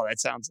time. I know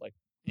that sounds like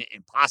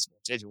impossible.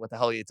 JJ, what the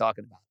hell are you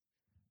talking about?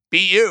 Be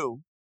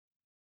you.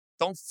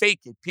 Don't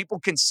fake it. People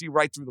can see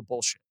right through the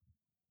bullshit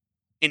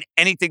in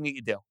anything that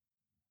you do.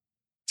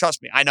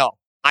 Trust me, I know.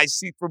 I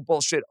see through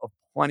bullshit of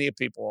plenty of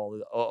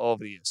people all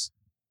over the years.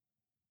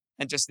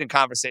 And just in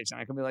conversation,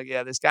 I can be like,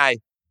 yeah, this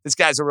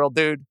guy's a real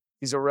dude.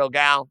 He's a real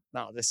gal.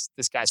 No, this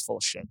guy's full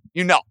of shit.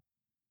 You know.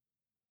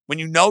 When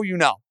you know, you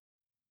know.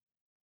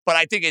 But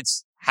I think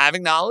it's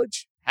having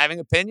knowledge, having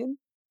opinion,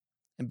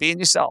 and being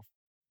yourself.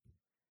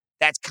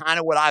 That's kind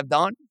of what I've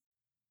done.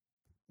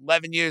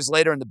 11 years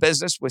later in the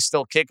business, we're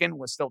still kicking,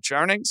 we're still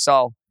churning.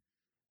 So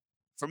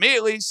for me,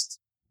 at least,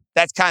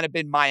 that's kind of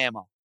been my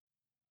MO.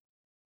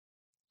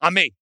 I'm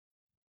me.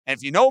 And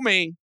if you know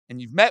me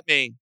and you've met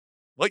me,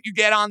 what you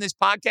get on this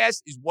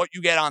podcast is what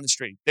you get on the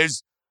street.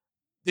 There's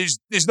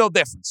no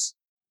difference.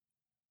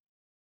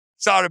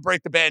 Sorry to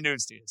break the bad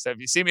news to you. So if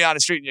you see me on the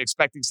street and you're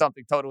expecting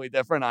something totally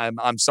different,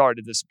 I'm sorry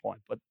to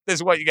disappoint. But this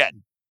is what you're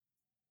getting.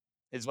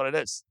 Is what it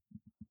is.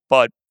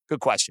 But good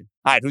question.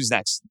 All right, who's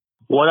next?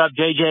 What up,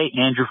 JJ?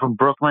 Andrew from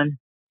Brooklyn.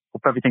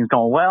 Hope everything's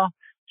going well.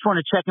 Just want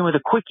to check in with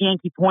a quick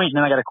Yankee point, and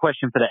then I got a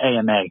question for the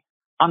AMA.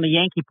 On the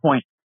Yankee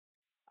point,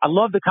 I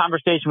love the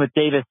conversation with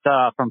Davis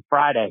from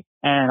Friday,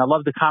 and I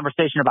love the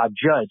conversation about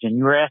Judge. And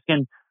you were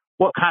asking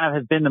what kind of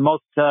has been the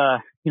most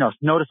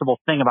noticeable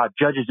thing about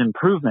Judge's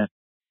improvement,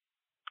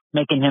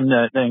 making him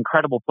the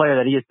incredible player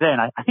that he is today.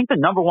 And I think the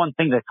number one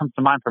thing that comes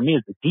to mind for me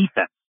is the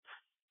defense.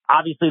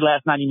 Obviously,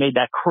 last night he made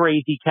that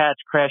crazy catch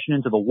crashing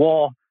into the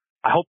wall.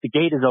 I hope the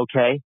gate is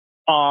okay.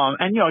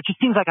 And it just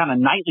seems like on a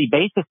nightly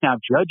basis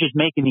now, Judge is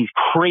making these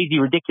crazy,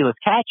 ridiculous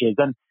catches.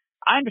 And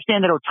I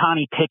understand that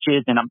Ohtani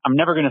pitches, and I'm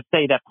never going to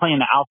say that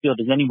playing the outfield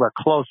is anywhere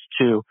close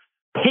to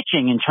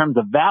pitching in terms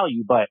of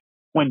value. But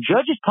when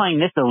Judge is playing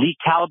this elite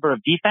caliber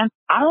of defense,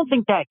 I don't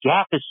think that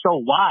gap is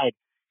so wide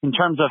in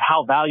terms of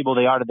how valuable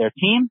they are to their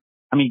team.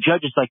 I mean,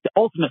 Judge is like the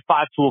ultimate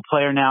five-tool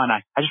player now, and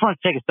I just want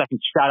to take a second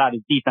to shout out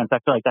his defense.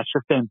 I feel like that's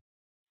just been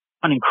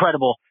an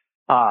incredible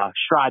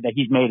stride that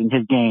he's made in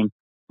his game,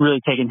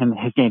 really taking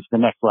his game to the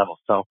next level.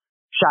 So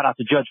shout out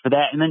to Judge for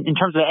that. And then in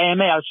terms of the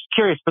AMA, I was just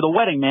curious for the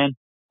wedding, man,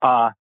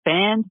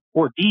 band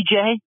or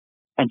DJ?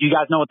 And do you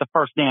guys know what the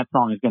first dance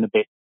song is going to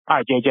be? All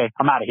right, JJ,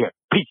 I'm out of here.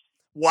 Peace.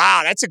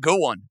 Wow, that's a good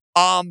one.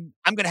 I'm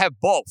going to have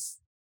both,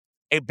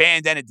 a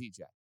band and a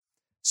DJ.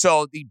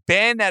 So the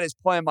band that is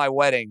playing my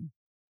wedding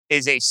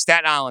is a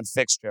Staten Island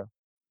fixture.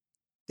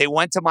 They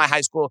went to my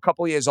high school, a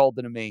couple years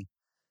older than me.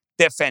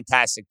 They're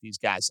fantastic, these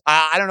guys.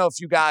 I don't know if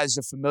you guys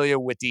are familiar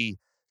with the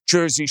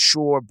Jersey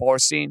Shore bar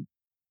scene.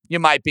 You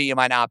might be, you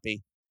might not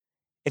be.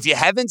 If you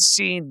haven't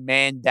seen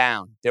Man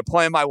Down, they're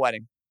playing my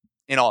wedding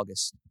in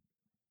August.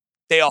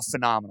 They are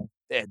phenomenal.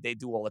 They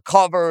do all the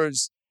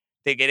covers.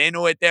 They get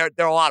into it. They're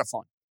a lot of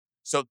fun.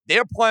 So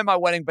they're playing my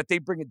wedding, but they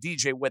bring a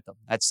DJ with them.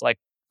 That's like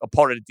a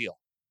part of the deal.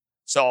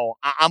 So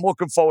I'm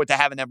looking forward to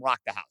having them rock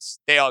the house.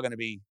 They are going to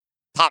be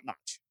top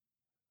notch.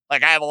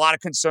 Like, I have a lot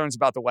of concerns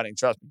about the wedding.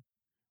 Trust me.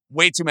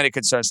 Way too many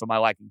concerns for my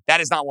liking. That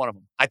is not one of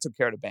them. I took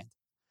care of the band.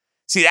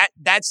 See,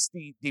 that's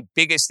the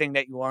biggest thing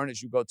that you learn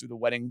as you go through the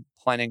wedding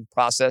planning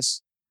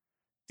process.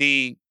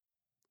 The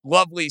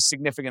lovely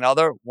significant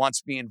other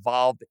wants me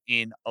involved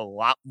in a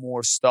lot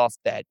more stuff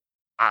that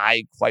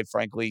I, quite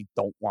frankly,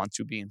 don't want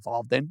to be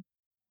involved in.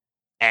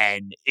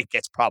 And it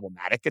gets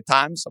problematic at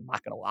times. I'm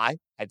not going to lie.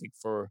 I think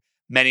for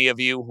many of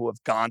you who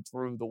have gone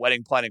through the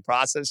wedding planning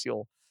process,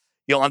 you'll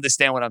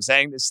understand what I'm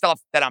saying. There's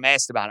stuff that I'm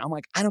asked about. I'm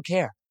like, I don't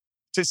care.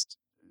 Just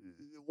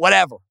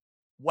whatever.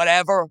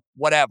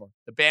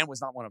 The band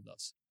was not one of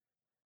those.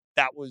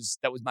 That was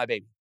my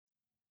baby.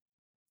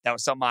 That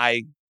was something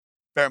I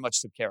very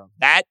much took care of.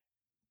 That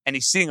and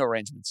the seating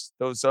arrangements.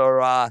 Those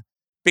are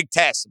Big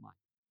task of mine.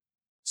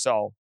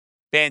 So,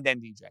 band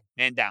and DJ,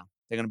 man down.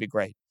 They're going to be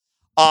great.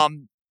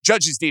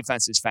 Judge's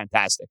defense is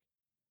fantastic.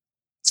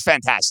 It's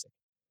fantastic.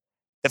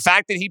 The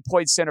fact that he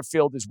played center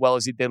field as well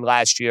as he did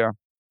last year,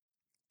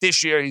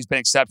 this year he's been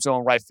exceptional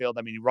in right field.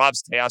 I mean, he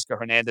robs Teoscar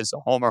Hernandez a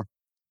homer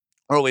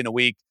early in the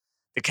week.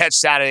 The catch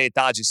Saturday at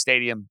Dodger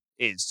Stadium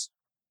is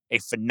a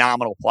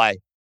phenomenal play.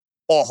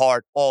 All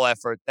heart, all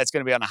effort. That's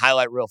going to be on the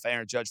highlight reel for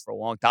Aaron Judge for a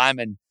long time.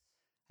 And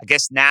I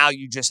guess now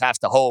you just have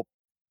to hope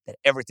that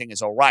everything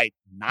is all right.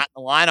 Not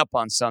in the lineup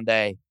on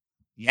Sunday.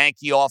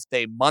 Yankee off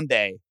day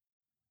Monday.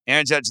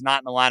 Aaron Judge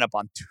not in the lineup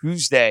on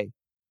Tuesday.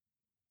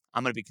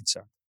 I'm going to be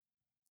concerned.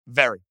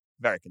 Very,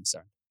 very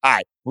concerned. All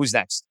right, who's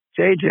next?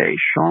 JJ,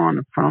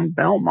 Sean from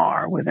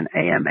Belmar with an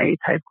AMA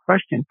type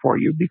question for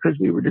you because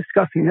we were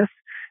discussing this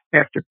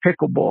after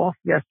pickleball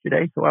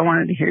yesterday. So I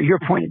wanted to hear your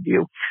point of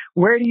view.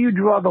 Where do you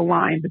draw the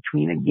line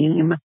between a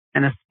game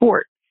and a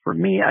sport? For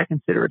me, I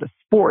consider it a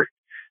sport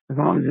as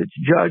long as it's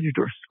judged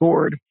or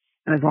scored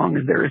and as long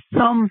as there is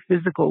some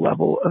physical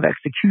level of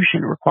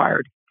execution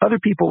required. Other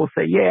people will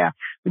say, yeah,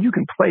 but you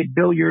can play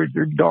billiards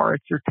or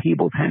darts or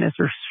table tennis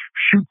or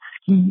shoot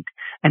skeet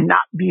and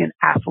not be an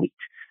athlete.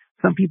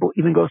 Some people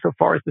even go so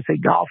far as to say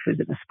golf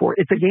isn't a sport.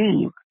 It's a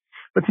game.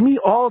 But to me,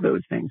 all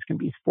those things can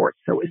be sports.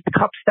 So is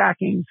cup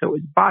stacking, so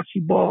is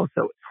bocce ball,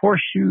 so is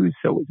horseshoes,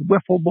 so is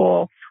wiffle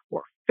ball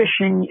or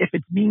fishing. If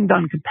it's being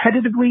done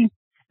competitively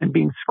and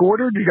being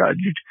scored or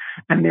judged,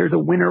 and there's a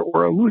winner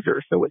or a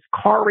loser. So it's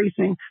car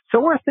racing.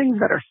 So are things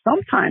that are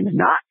sometimes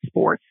not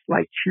sports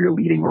like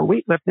cheerleading or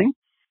weightlifting.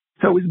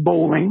 So is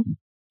bowling.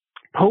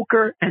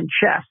 Poker and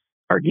chess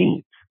are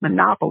games.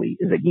 Monopoly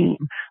is a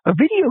game. A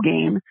video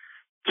game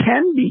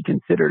can be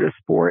considered a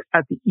sport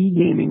at the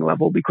e-gaming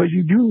level because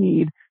you do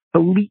need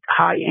elite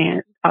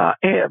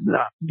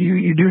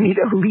you do need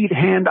elite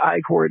hand-eye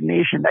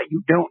coordination that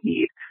you don't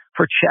need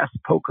for chess,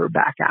 poker,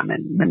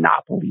 backgammon,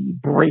 Monopoly,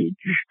 bridge,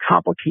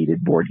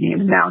 complicated board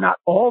games. Now, not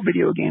all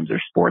video games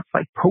are sports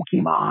like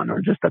Pokemon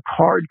or just a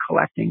card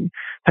collecting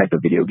type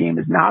of video game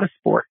is not a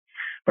sport.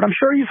 But I'm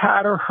sure you've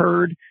had or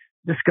heard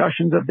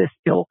discussions of this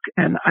ilk,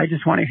 and I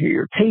just want to hear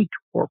your take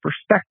or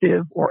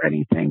perspective or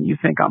anything you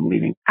think I'm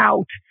leaving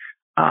out.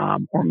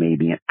 Or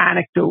maybe an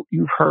anecdote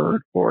you've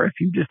heard, or if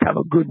you just have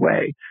a good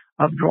way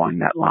of drawing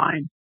that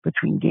line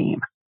between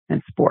game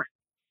and sport.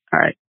 All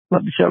right.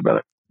 Love the show,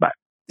 brother. Bye.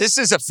 This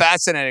is a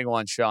fascinating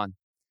one, Sean.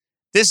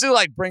 This is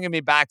like bringing me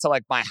back to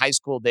like my high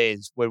school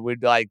days where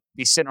we'd like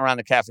be sitting around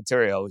the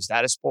cafeteria. Oh, is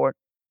that a sport?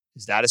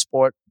 Is that a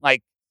sport?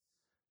 Like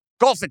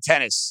golf and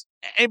tennis.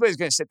 Anybody's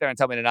going to sit there and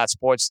tell me they're not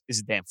sports is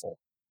a damn fool.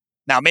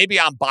 Now,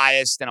 maybe I'm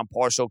biased and I'm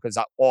partial because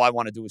all I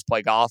want to do is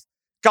play golf.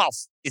 Golf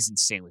is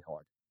insanely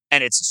hard.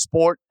 And it's a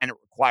sport, and it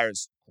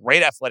requires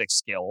great athletic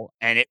skill,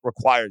 and it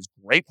requires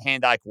great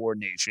hand-eye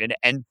coordination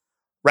and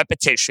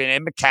repetition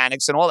and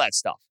mechanics and all that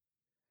stuff.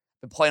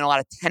 Been playing a lot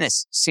of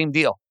tennis, same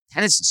deal.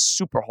 Tennis is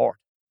super hard.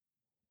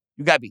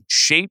 You got to be in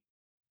shape.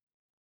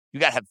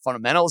 You got to have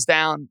fundamentals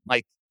down.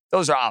 Like,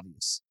 those are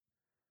obvious.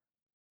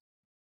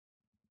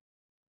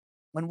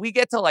 When we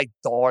get to, like,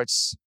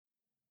 darts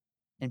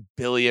and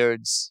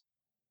billiards,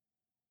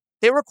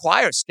 they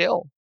require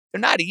skill.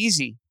 They're not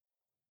easy.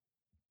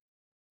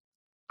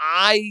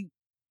 I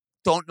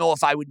don't know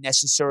if I would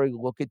necessarily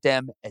look at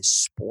them as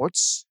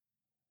sports.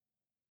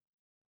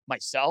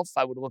 Myself,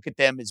 I would look at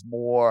them as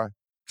more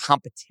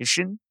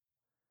competition.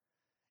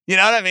 You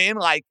know what I mean?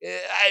 Like,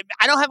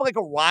 I don't have like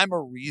a rhyme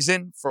or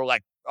reason for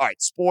like, all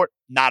right, sport,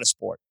 not a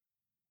sport.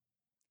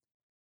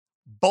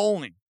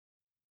 Bowling.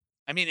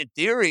 I mean, in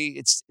theory,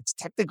 it's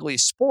technically a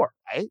sport,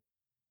 right?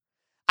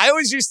 I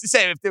always used to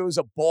say if there was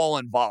a ball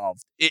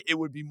involved, it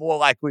would be more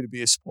likely to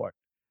be a sport.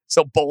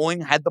 So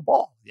bowling had the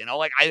ball, you know,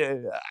 like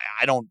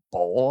I don't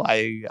bowl.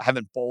 I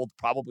haven't bowled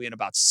probably in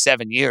about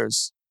 7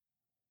 years,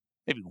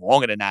 maybe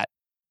longer than that.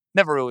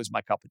 Never really was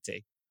my cup of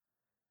tea.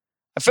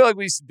 I feel like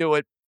we used to do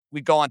it.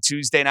 We'd go on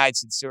Tuesday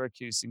nights in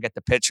Syracuse and get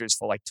the pitchers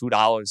for like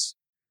 $2.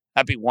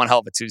 That'd be one hell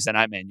of a Tuesday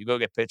night, man. You go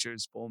get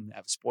pitchers, boom,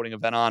 have a sporting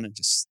event on and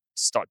just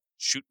start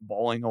shooting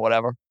bowling or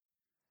whatever.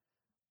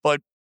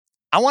 But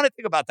I want to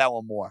think about that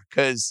one more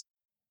because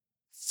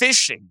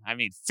fishing,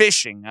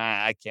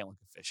 I can't look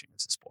at fishing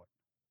as a sport.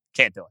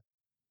 Can't do it.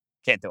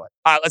 All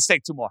right, let's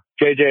take two more.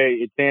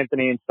 JJ, it's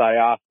Anthony in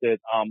Syosset.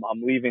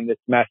 I'm leaving this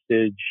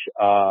message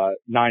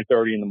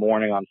 9:30 in the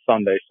morning on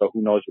Sunday, so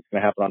who knows what's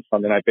going to happen on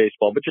Sunday Night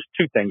Baseball. But just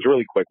two things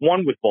really quick.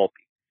 One with Volpe,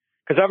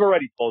 because I've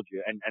already told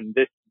you, and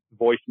this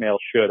voicemail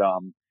should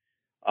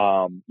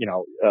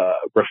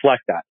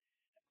reflect that.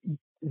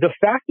 The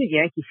fact that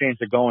Yankee fans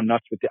are going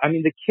nuts with it, I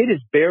mean, the kid has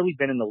barely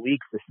been in the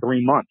league for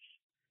 3 months.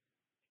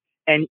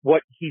 And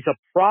he's a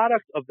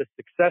product of the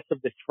success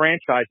of this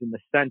franchise in the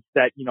sense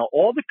that, you know,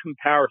 all the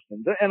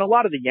comparisons, and a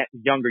lot of the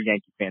younger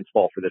Yankee fans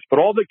fall for this, but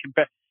all the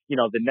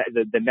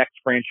next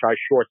franchise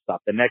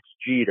shortstop, the next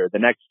Jeter, the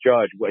next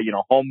Judge, you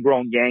know,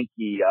 homegrown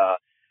Yankee,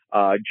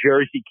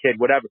 Jersey kid,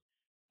 whatever.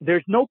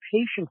 There's no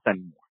patience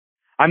anymore.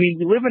 I mean,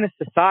 we live in a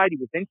society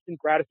with instant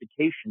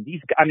gratification.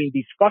 These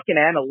fucking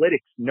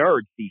analytics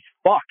nerds, these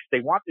fucks, they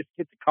want this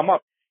kid to come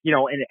up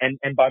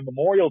and by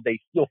Memorial Day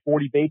steal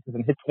 40 bases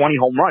and hit 20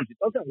 home runs. It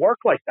doesn't work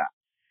like that.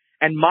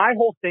 And my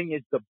whole thing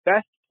is the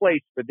best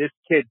place for this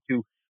kid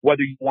to,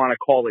 whether you want to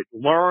call it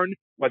learn,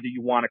 whether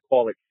you want to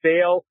call it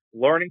fail,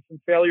 learning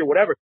from failure,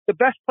 whatever, the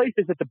best place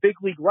is at the big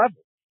league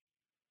level.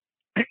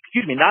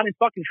 Excuse me, not in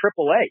fucking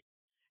AAA.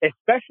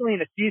 Especially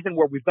in a season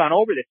where we've gone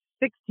over this,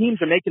 6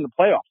 teams are making the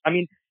playoffs. I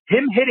mean,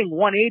 him hitting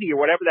 180 or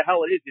whatever the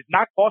hell it is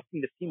not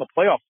costing this team a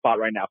playoff spot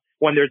right now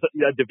when there's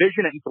a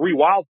division and 3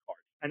 wild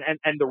cards.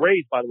 And the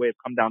Rays, by the way, have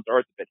come down to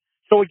earth a bit.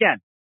 So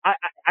again,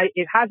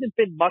 it hasn't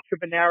been much of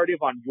a narrative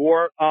on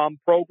your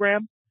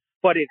program,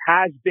 but it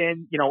has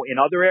been, in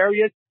other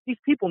areas. These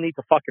people need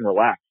to fucking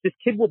relax. This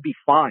kid will be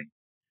fine.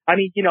 I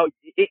mean,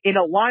 in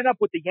a lineup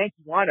with the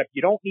Yankee lineup,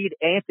 you don't need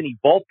Anthony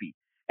Volpe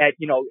at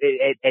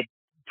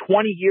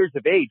 20 years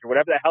of age or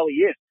whatever the hell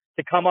he is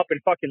to come up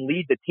and fucking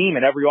lead the team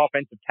in every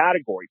offensive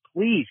category.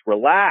 Please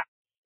relax.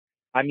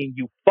 I mean,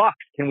 you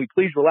fucks, can we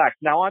please relax?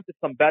 Now on to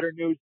some better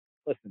news.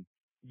 Listen,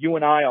 you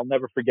and I'll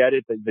never forget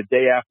it. The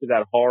day after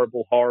that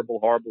horrible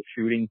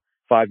shooting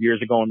 5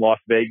 years ago in Las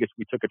Vegas,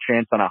 we took a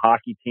chance on a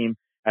hockey team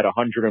at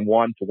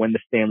 101 to win the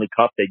Stanley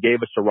Cup. They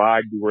gave us a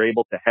ride. We were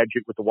able to hedge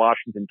it with the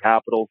Washington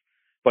Capitals.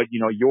 But,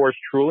 yours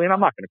truly, and I'm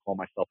not going to call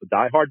myself a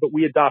diehard, but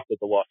we adopted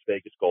the Las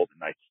Vegas Golden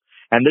Knights.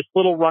 And this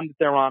little run that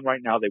they're on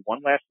right now, they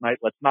won last night.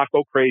 Let's not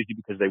go crazy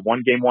because they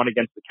won game 1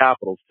 against the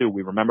Capitals, too.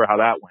 We remember how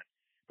that went.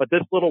 But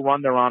this little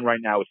run they're on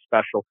right now is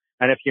special.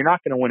 And if you're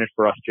not going to win it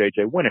for us,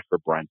 JJ, win it for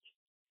Brent.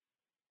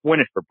 Win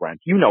it for Brent.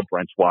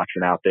 Brent's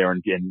watching out there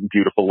in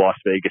beautiful Las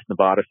Vegas,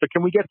 Nevada. So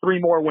can we get 3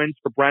 more wins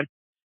for Brent,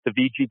 the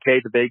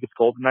VGK, the Vegas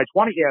Golden Knights?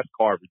 Why don't you ask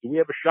Carver? Do we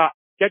have a shot?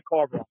 Get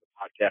Carver on the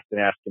podcast and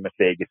ask him if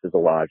Vegas is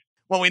alive.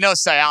 Well, we know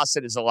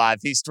Syosset is alive.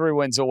 He's 3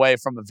 wins away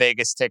from a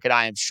Vegas ticket,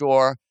 I am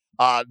sure.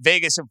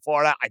 Vegas and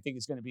Florida, I think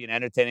it's going to be an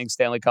entertaining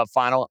Stanley Cup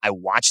final. I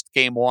watched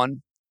game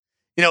 1.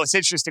 It's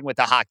interesting with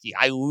the hockey.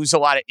 I lose a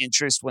lot of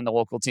interest when the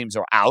local teams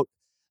are out.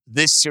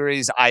 This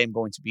series I am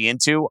going to be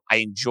into. I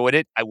enjoyed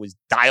it. I was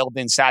dialed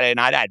in Saturday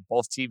night. I had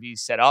both TVs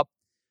set up.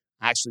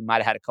 I actually might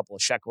have had a couple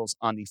of shekels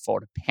on the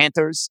Florida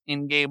Panthers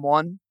in game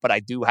 1, but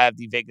I do have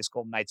the Vegas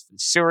Golden Knights for the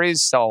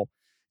series. So,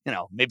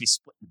 maybe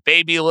split the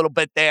baby a little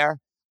bit there.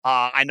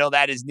 I know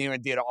that is near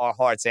and dear to our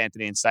hearts,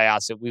 Anthony and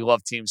Syosset. We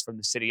love teams from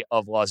the city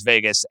of Las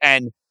Vegas.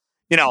 And,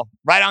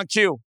 right on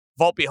cue,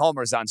 Volpe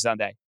homers on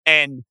Sunday.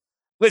 And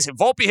listen,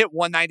 Volpe hit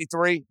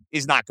 193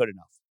 is not good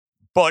enough.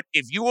 But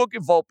if you look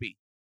at Volpe,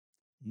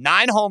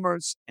 9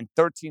 homers and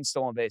 13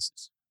 stolen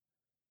bases.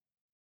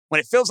 When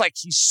it feels like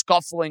he's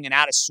scuffling and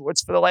out of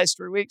sorts for the last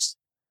 3 weeks,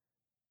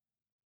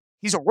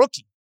 he's a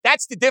rookie.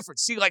 That's the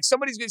difference. See, like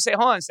somebody's going to say,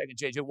 hold on a second,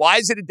 JJ, why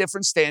is it a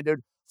different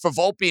standard for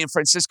Volpe and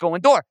Francisco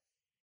Lindor?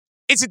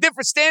 It's a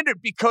different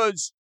standard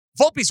because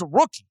Volpe's a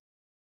rookie.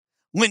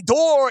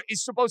 Lindor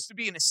is supposed to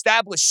be an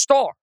established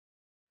star.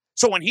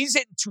 So when he's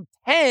hitting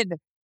 210,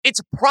 it's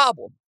a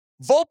problem.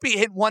 Volpe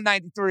hitting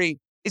 193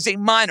 is a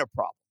minor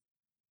problem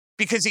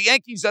because the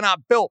Yankees are not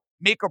built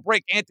make or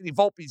break. Anthony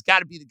Volpe's got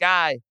to be the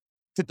guy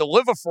to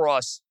deliver for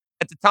us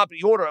at the top of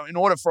the order in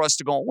order for us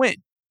to go and win.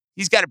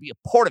 He's got to be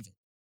a part of it.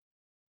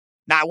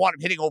 Now, I want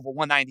him hitting over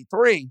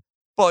 193,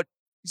 but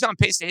he's on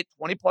pace to hit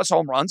 20-plus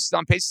home runs. He's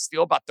on pace to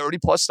steal about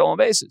 30-plus stolen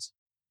bases.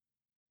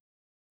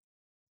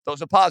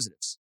 Those are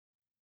positives.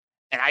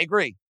 And I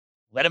agree.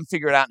 Let him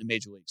figure it out in the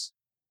major leagues.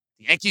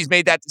 The Yankees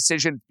made that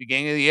decision at the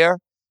beginning of the year,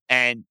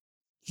 and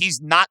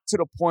he's not to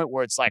the point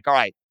where it's like, all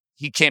right,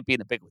 he can't be in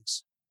the big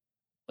leagues.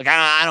 Like,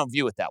 I don't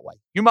view it that way.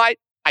 You might.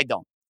 I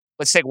don't.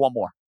 Let's take one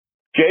more.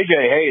 JJ,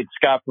 hey, it's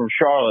Scott from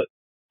Charlotte.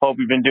 Hope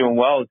you've been doing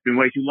well. It's been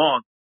way too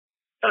long.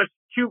 Got a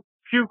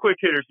few quick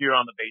hitters here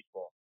on the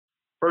baseball.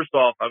 First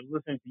off, I was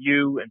listening to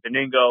you and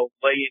Domingo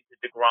lay into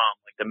DeGrom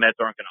like the Mets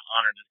aren't going to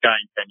honor this guy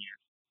in 10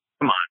 years.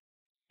 Come on.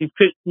 He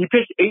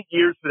pitched 8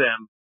 years for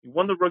them. He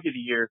won the Rookie of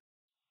the Year.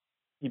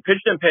 He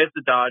pitched them past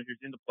the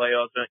Dodgers in the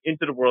playoffs,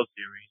 into the World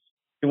Series.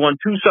 He won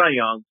 2 Cy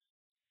Youngs.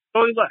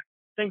 So he left.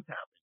 Things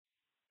happen.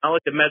 Not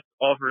like the Mets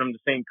offered him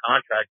the same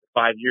contract for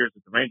 5 years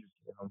that the Rangers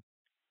gave him.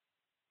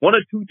 One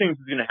of 2 things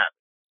is going to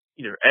happen.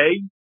 Either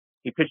A,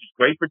 he pitches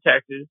great for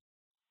Texas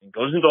and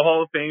goes into the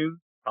Hall of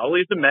Fame,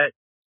 probably as a Met,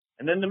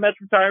 and then the Mets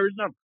retire his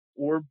number.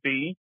 Or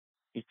B,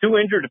 he's too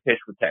injured to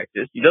pitch for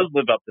Texas. He does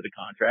live up to the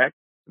contract.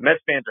 The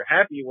Mets fans are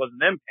happy it wasn't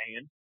them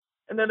paying,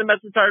 and then the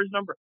Mets retire his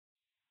number.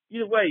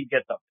 Either way, he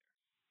gets up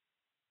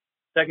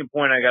there. Second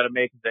point I got to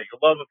make is that your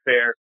love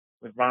affair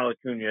with Ronald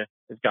Acuna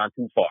has gone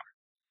too far.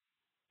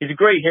 He's a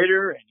great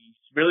hitter, and he's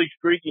really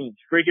streaking.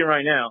 He's streaking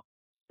right now,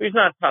 but he's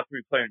not a top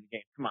 3 player in the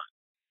game. Come on.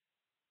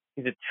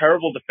 He's a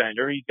terrible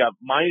defender. He's got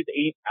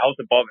 -8 outs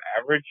above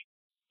average.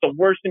 The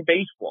worst in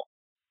baseball.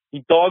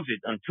 He dogs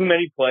it on too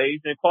many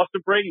plays, and it cost the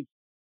Braves.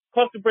 It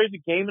cost the Braves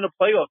a game in the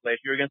playoffs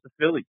last year against the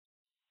Phillies.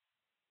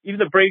 Even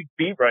the Braves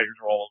beat writers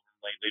are all over him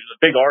lately. There's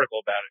a big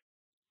article about it.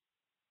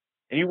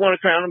 And you want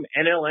to crown him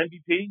NL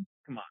MVP?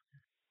 Come on.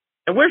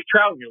 And where's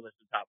Trout in your list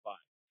of top 5?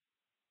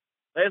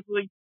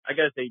 Lastly, I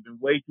got to say, you've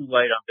been way too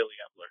light on Billy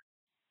Epler.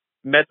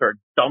 Mets are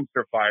a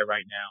dumpster fire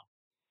right now,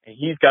 and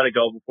he's got to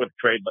go before the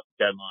trade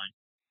deadline.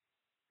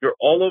 You're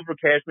all over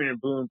Cashman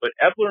and Boone, but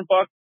Epler and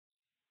Buck,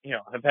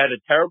 have had a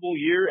terrible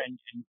year and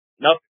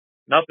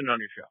nothing on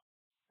your show.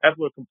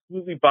 Epler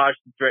completely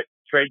botched the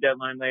trade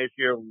deadline last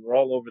year. We were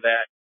all over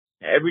that.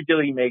 Every deal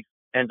he makes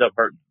ends up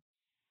hurting.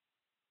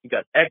 You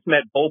got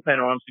ex-Met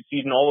bullpen arms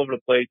succeeding all over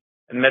the place,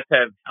 and the Mets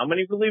have how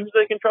many relievers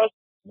they can trust?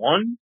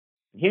 One.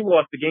 He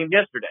lost the game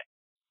yesterday.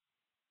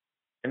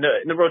 And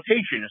the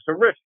rotation is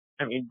horrific.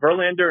 I mean,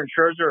 Verlander and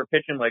Scherzer are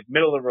pitching like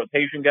middle of the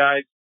rotation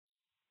guys.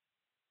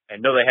 I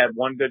know they had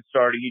one good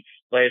start each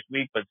last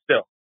week, but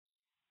still.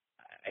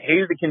 I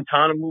hated the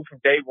Quintana move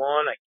from day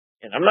one,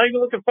 and I'm not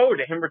even looking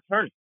forward to him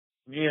returning.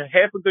 I mean,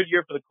 half a good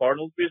year for the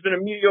Cardinals, but he's been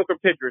a mediocre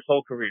pitcher his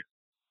whole career.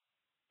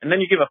 And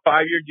then you give a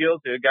 5-year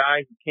deal to a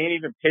guy who can't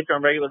even pitch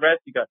on regular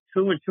rest. You got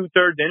 2 2/3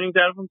 innings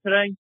out of him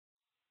today.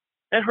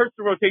 That hurts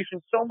the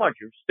rotation so much.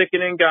 You're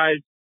sticking in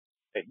guys,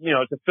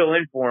 to fill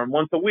in for him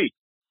once a week.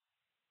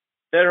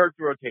 That hurts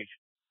the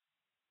rotation.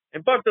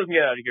 And Buck doesn't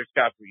get out of here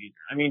scot-free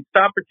either. I mean,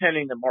 stop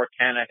pretending that Mark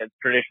Canha has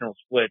traditional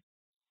splits.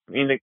 I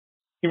mean,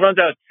 he runs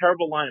out a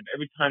terrible lineup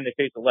every time they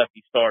face a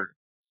lefty starter.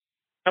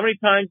 How many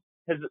times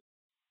has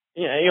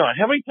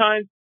how many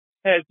times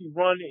has he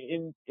run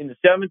in the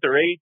 7th or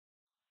 8th?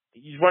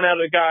 He's run out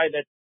of a guy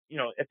that's,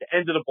 at the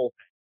end of the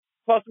bullpen.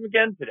 Plus him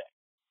again today.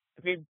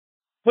 I mean,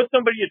 put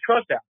somebody you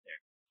trust out there.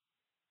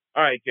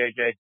 All right,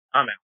 JJ,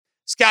 I'm out.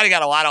 Scotty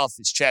got a lot off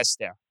his chest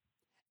there.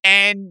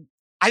 And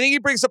I think he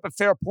brings up a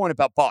fair point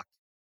about Buck.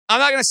 I'm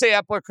not going to say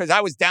Epler because I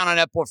was down on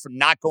Epler for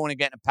not going and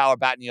getting a power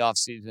bat in the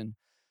offseason.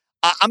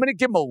 I'm going to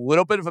give him a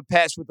little bit of a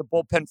pass with the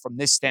bullpen from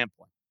this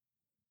standpoint.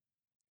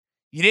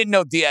 You didn't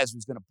know Diaz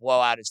was going to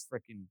blow out his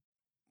freaking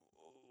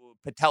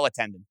patella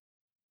tendon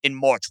in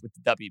March with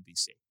the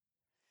WBC.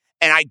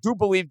 And I do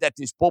believe that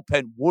this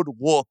bullpen would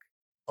look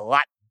a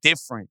lot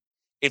different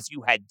if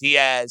you had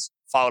Diaz,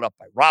 followed up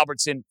by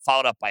Robertson,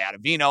 followed up by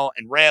Ottavino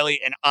and Raley,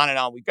 and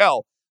on we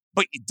go.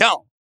 But you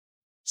don't.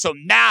 So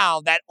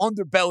now that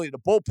underbelly of the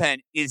bullpen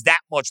is that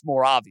much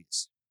more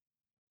obvious.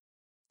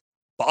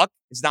 Buck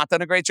has not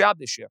done a great job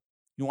this year.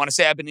 You want to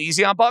say I've been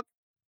easy on Buck?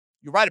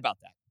 You're right about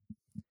that.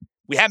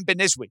 We haven't been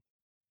this week.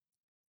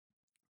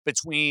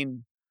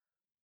 Between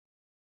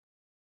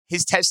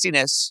his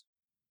testiness,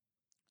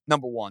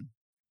 number one.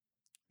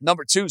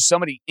 Number two,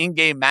 some of the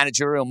in-game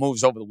managerial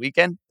moves over the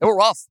weekend, they were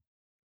rough.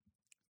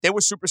 They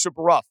were super,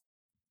 super rough.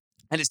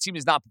 And his team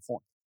has not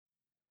performed.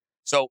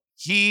 So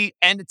he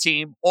and the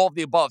team, all of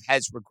the above,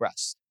 has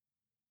regressed.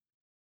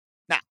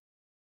 Now,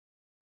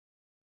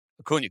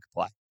 Acuna can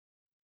play.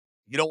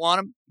 You don't want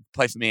him? You can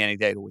play for me any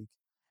day of the week.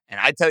 And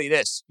I tell you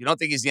this, you don't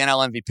think he's the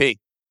NL MVP.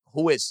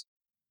 Who is?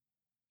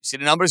 You see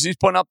the numbers he's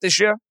putting up this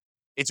year?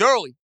 It's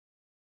early.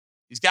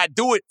 He's got to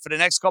do it for the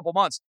next couple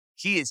months.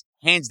 He is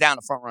hands down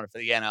the front runner for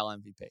the NL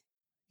MVP.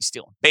 He's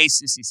stealing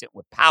bases. He's hitting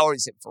with power.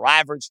 He's hitting for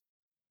average.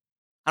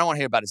 I don't want to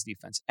hear about his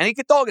defense. And he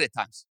can dog it at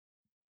times.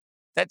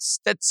 That's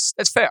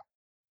fair.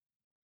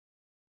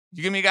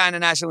 You give me a guy in the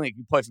National League,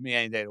 you play for me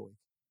any day of the week.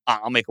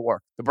 I'll make it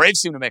work. The Braves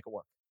seem to make it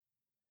work.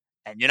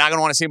 And you're not going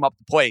to want to see him up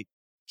the plate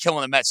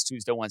killing the Mets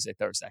Tuesday, Wednesday,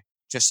 Thursday.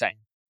 Just saying.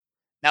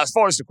 Now, as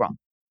far as DeGrom,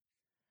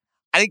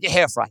 I think you're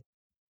half right.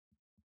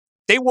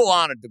 They will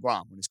honor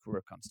DeGrom when his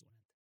career comes to an end.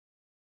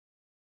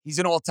 He's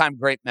an all-time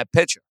great Met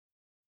pitcher.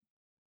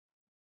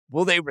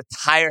 Will they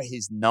retire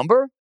his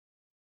number?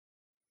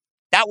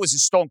 That was a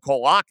stone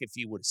cold lock if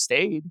he would have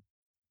stayed.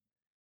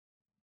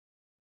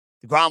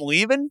 DeGrom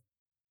leaving?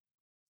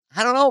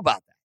 I don't know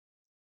about that.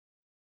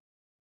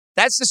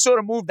 That's the sort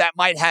of move that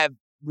might have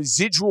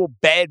residual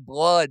bad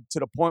blood to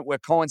the point where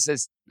Cohen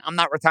says, I'm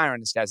not retiring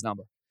this guy's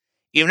number.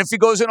 Even if he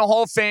goes in a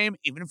Hall of Fame,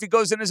 even if he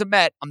goes in as a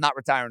Met, I'm not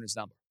retiring his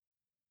number.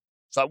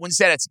 So I wouldn't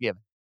say that's a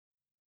given.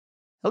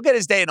 He'll get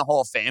his day in the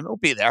Hall of Fame. He'll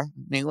be there.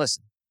 I mean,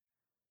 listen.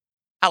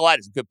 Al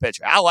Leiter's a good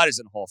pitcher. Al Leiter's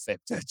in the Hall of Fame.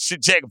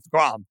 Jacob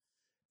DeGrom.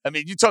 I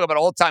mean, you talk about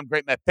all-time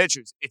great Met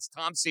pitchers. It's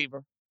Tom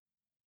Seaver.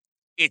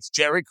 It's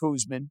Jerry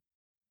Koosman.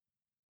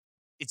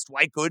 It's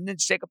Dwight Gooden and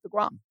Jacob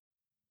DeGrom.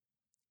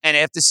 And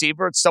after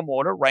Seaver, it's some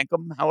order. Rank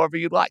them however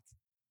you'd like.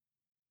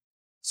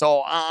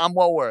 So I'm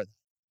well aware of that.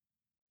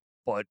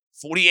 But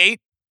 48,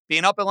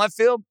 being up in left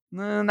field,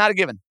 not a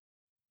given.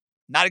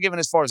 Not a given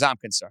as far as I'm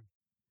concerned.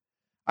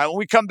 All right, when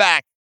we come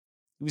back,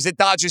 he was at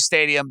Dodger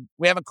Stadium.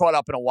 We haven't caught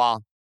up in a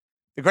while.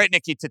 The great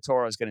Nicky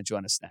Totoro is going to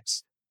join us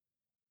next.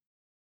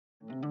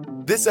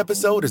 This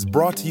episode is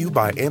brought to you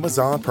by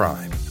Amazon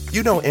Prime.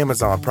 You know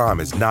Amazon Prime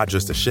is not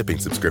just a shipping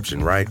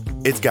subscription, right?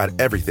 It's got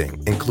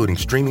everything, including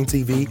streaming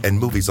TV and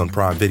movies on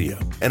Prime Video.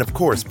 And of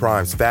course,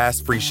 Prime's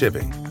fast, free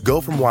shipping.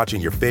 Go from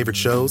watching your favorite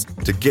shows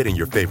to getting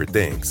your favorite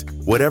things.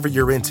 Whatever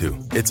you're into,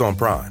 it's on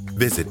Prime.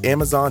 Visit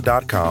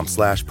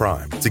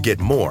Amazon.com/Prime to get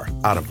more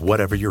out of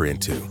whatever you're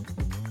into.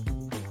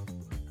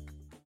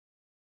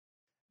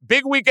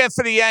 Big weekend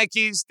for the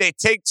Yankees. They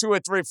take 2 or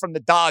 3 from the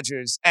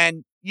Dodgers.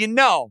 And you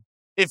know,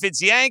 if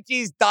it's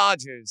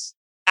Yankees-Dodgers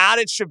out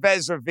at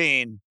Chavez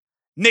Ravine,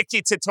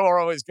 Nicky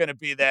Totoro is going to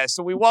be there.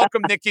 So we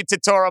welcome Nicky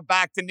Totoro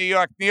back to New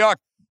York. New York,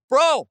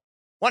 bro,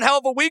 one hell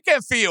of a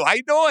weekend for you. How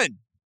you doing?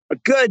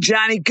 Good,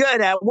 Johnny,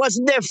 good. I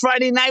wasn't there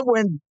Friday night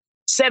when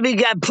Sevy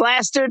got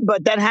plastered,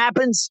 but that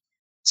happens.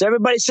 So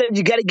everybody said,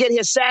 you got to get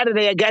here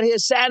Saturday. I got here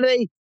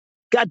Saturday,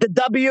 got the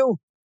W.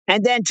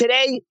 And then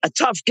today, a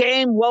tough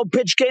game,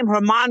 well-pitched game.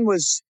 Herman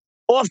was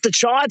off the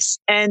charts,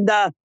 and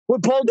we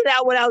pulled it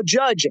out without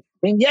Judge. I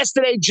mean,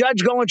 yesterday,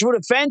 Judge going through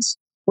the fence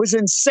was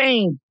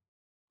insane.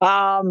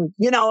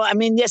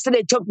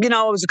 Yesterday took, it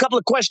was a couple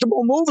of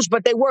questionable moves,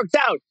 but they worked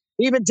out.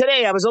 Even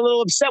today, I was a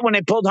little upset when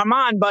they pulled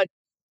Herman, but,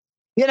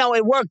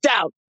 it worked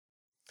out.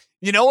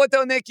 You know what,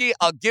 though, Nicky?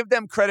 I'll give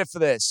them credit for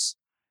this.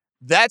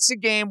 That's a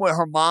game where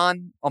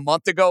Herman, a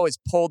month ago, is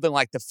pulled in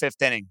like the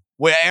fifth inning,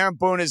 where Aaron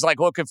Boone is like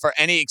looking for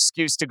any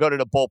excuse to go to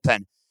the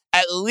bullpen.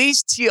 At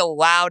least he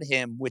allowed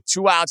him, with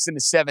 2 outs in the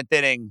seventh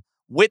inning,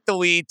 with the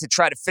lead to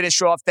try to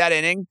finish off that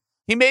inning.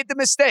 He made the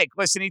mistake.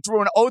 Listen, he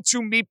threw an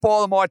 0-2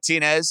 meatball to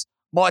Martinez.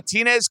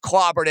 Martinez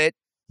clobbered it.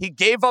 He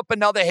gave up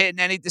another hit, and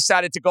then he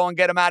decided to go and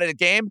get him out of the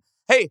game.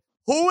 Hey,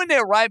 who in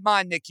their right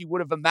mind, Nicky,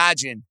 would have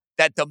imagined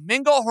that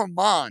Domingo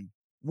Germán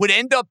would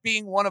end up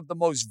being one of the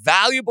most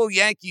valuable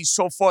Yankees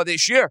so far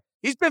this year?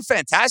 He's been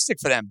fantastic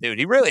for them, dude.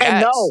 He really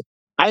has.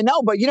 I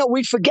know, but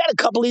we forget a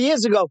couple of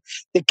years ago,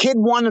 the kid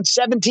won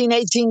 17,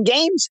 18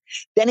 games.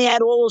 Then he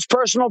had all those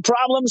personal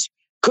problems,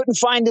 couldn't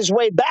find his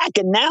way back.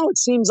 And now it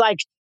seems like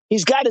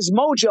he's got his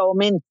mojo. I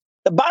mean,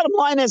 the bottom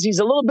line is he's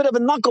a little bit of a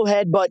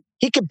knucklehead, but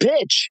he can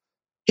pitch.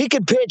 He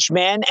can pitch,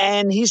 man,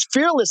 and he's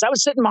fearless. I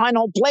was sitting behind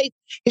home plate.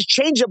 His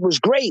changeup was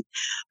great.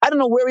 I don't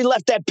know where he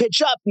left that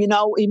pitch up. He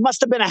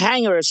must have been a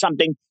hanger or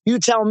something. You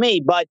tell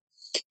me, but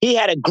he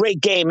had a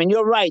great game. And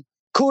you're right.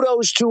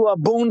 Kudos to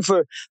Boone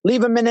for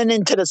leaving him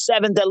into the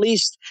seventh, at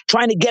least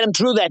trying to get him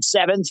through that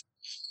seventh.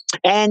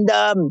 And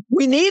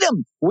we need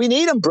him. We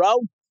need him,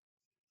 bro.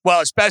 Well,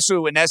 especially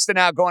with Nestor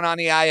now going on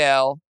the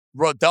IL,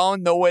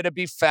 Rodon nowhere to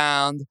be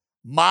found,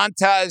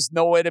 Montez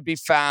nowhere to be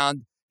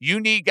found.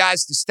 You need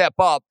guys to step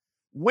up.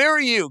 Where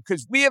are you?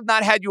 Because we have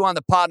not had you on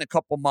the pod in a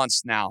couple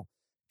months now.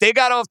 They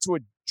got off to a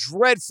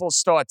dreadful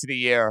start to the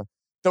year.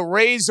 The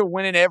Rays are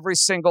winning every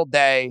single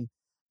day.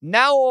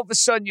 Now, all of a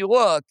sudden, you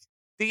look,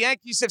 the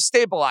Yankees have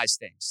stabilized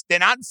things. They're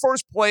not in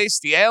first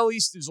place. The AL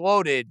East is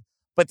loaded,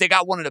 but they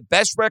got one of the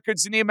best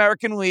records in the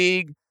American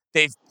League.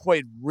 They've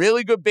played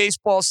really good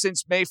baseball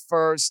since May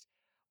 1st.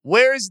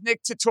 Where is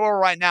Nick Totoro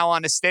right now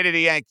on the state of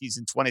the Yankees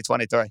in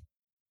 2023?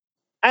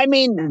 I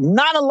mean,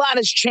 not a lot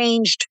has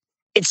changed.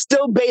 It's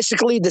still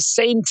basically the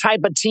same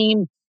type of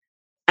team.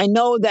 I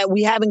know that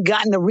we haven't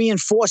gotten the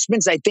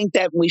reinforcements I think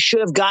that we should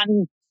have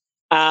gotten.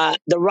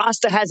 The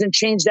roster hasn't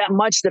changed that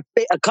much.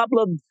 A couple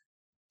of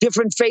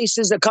different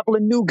faces, a couple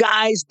of new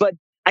guys, but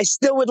I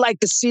still would like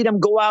to see them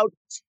go out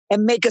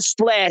and make a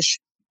splash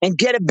and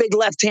get a big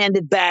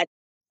left-handed bat,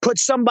 put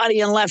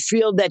somebody in left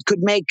field that could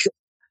make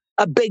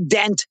a big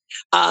dent.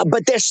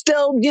 But they're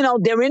still,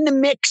 they're in the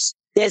mix.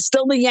 They're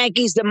still the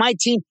Yankees. They're my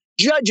team.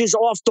 Judge is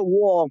off the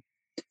wall.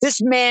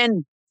 This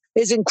man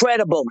is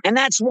incredible, and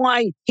that's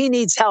why he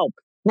needs help.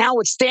 Now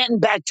with Stanton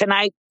back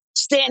tonight,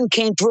 Stanton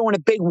came through in a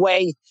big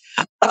way.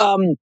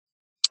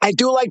 I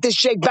do like this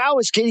Jake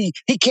Bauers kid.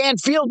 He can't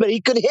field, but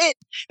he could hit,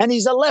 and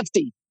he's a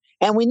lefty,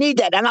 and we need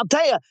that. And I'll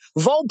tell you,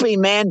 Volpe,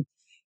 man,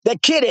 the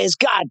kid has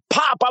got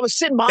pop. I was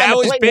sitting behind the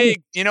plate. That was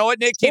big. You know what,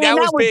 Nicky? That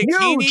was big.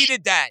 Huge.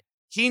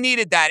 He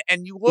needed that.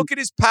 And you look at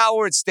his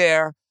power, it's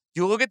there.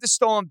 You look at the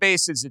stolen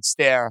bases, it's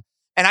there.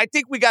 And I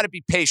think we got to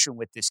be patient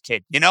with this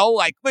kid.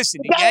 Listen,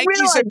 the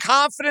Yankees are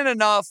confident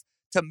enough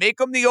to make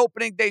him the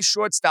opening day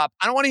shortstop.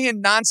 I don't want to hear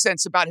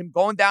nonsense about him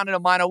going down to the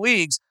minor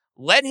leagues.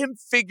 Let him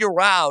figure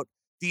out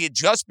the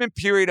adjustment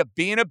period of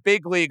being a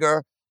big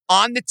leaguer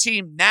on the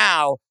team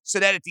now so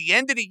that at the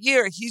end of the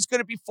year, he's going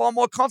to be far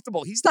more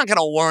comfortable. He's not going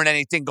to learn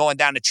anything going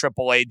down to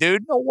AAA,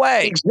 dude. No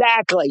way.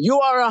 Exactly. You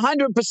are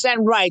 100%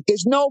 right.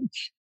 There's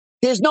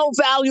no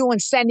value in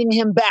sending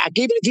him back,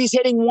 even if he's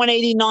hitting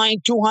 189,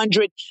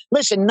 200.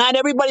 Listen, not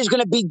everybody's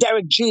going to be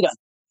Derek Jeter.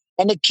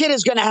 And the kid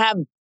is going to have,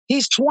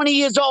 he's 20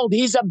 years old.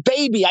 He's a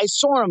baby. I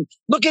saw him.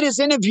 Look at his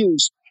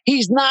interviews.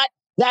 He's not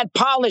that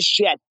polished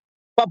yet.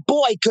 But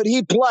boy, could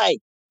he play.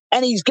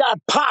 And he's got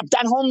pop.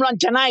 That home run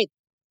tonight,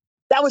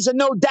 that was a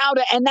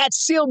no-doubter, and that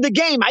sealed the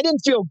game. I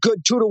didn't feel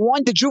good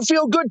 2-1. Did you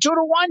feel good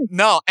 2-1?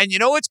 No. And you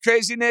know what's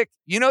crazy, Nick?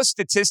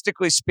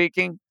 Statistically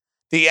speaking,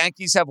 the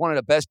Yankees have one of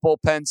the best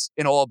bullpens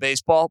in all of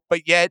baseball,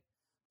 but yet,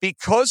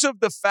 because of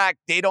the fact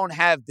they don't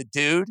have the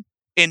dude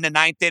in the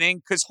ninth inning,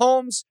 because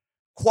Holmes,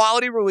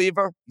 quality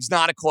reliever, he's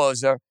not a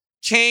closer.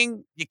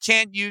 King, you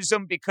can't use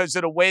him because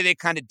of the way they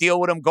kind of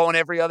deal with him going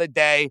every other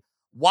day.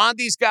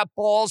 Wandy's got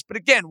balls, but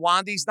again,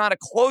 Wandy's not a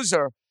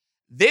closer.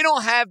 They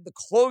don't have the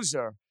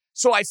closer.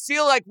 So I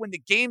feel like when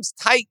the game's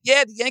tight,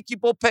 the Yankee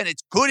bullpen,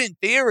 it's good in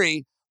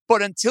theory,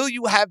 but until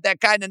you have that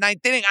guy in the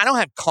ninth inning, I don't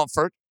have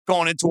comfort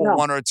going into a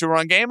 1 or a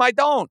 2-run game. I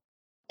don't.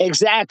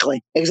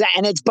 Exactly.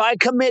 And it's by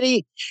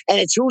committee, and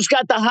it's who's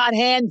got the hot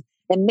hand,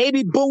 and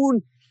maybe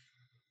Boone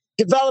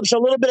develops a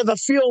little bit of a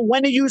feel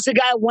when to use a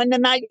guy, when to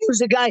not use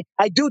a guy.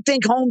 I do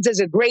think Holmes is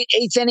a great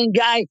eighth inning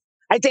guy.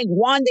 I think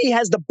Wandy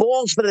has the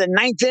balls for the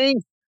ninth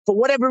inning. For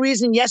whatever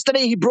reason,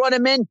 yesterday he brought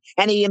him in,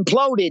 and he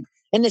imploded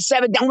in the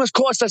seventh. Almost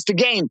cost us the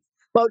game.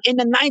 But in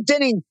the ninth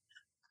inning,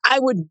 I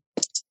would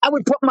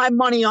put my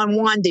money on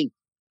Wandy.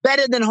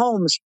 better than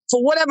Holmes.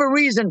 For whatever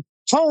reason,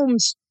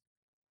 Holmes,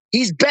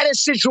 he's better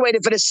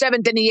situated for the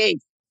 7th and the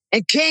 8th.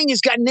 And King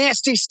has got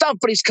nasty stuff,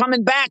 but he's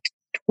coming back.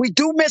 We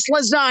do miss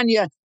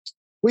Lasagna.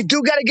 We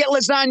do got to get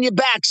Lasagna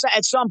back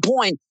at some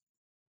point.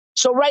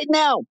 So right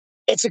now,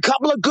 it's a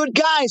couple of good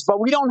guys, but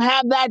we don't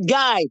have that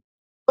guy.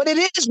 But it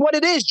is what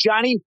it is,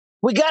 Johnny.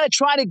 We got to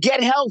try to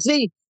get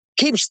healthy,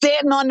 keep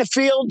Stanton on the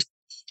field,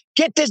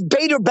 get this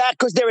Bader back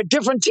because they're a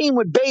different team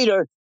with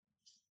Bader.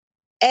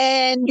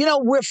 And,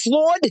 we're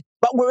flawed,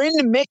 but we're in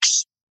the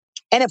mix.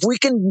 And if we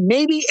can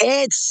maybe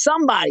add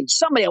somebody,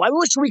 I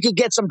wish we could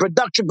get some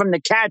production from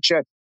the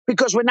catcher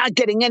because we're not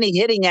getting any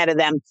hitting out of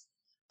them.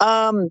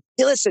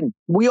 Listen,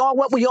 we are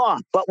what we are,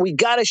 but we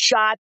got a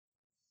shot.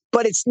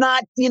 But it's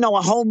not,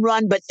 a home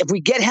run. But if we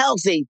get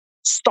healthy,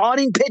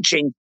 starting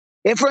pitching,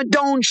 if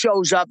Rodon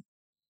shows up,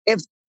 if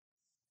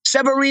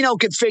Severino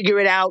could figure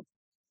it out,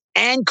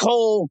 and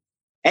Cole,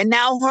 and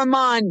now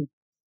Herman,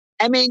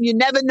 you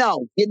never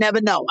know. You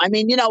never know.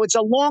 It's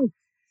a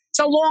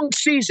long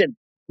season.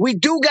 We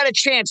do got a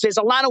chance. There's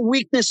a lot of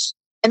weakness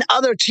in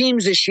other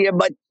teams this year,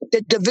 but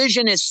the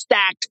division is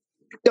stacked.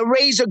 The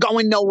Rays are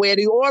going nowhere.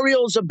 The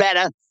Orioles are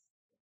better.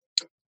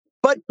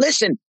 But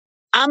listen,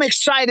 I'm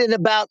excited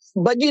but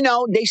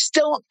they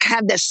still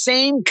have the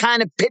same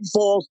kind of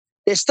pitfalls.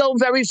 They're still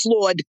very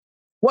flawed.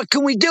 What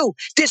can we do?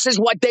 This is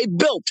what they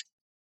built.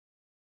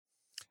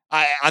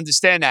 I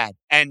understand that.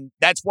 And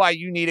that's why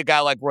you need a guy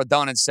like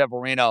Rodon and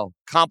Severino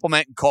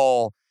complementing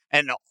Cole.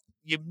 And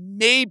you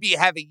maybe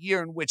have a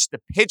year in which the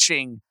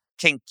pitching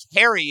can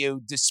carry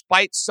you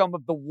despite some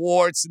of the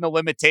warts and the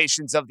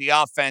limitations of the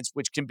offense,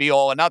 which can be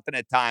all or nothing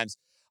at times.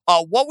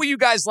 What were you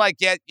guys like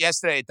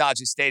yesterday at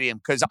Dodger Stadium?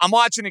 Because I'm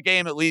watching the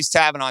game at least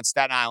having on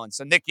Staten Island.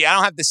 So, Nicky, I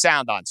don't have the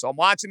sound on. So I'm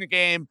watching the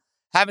game,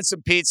 having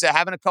some pizza,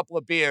 having a couple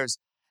of beers.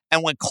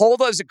 And when Cole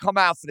doesn't come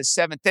out for the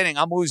 7th inning,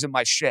 I'm losing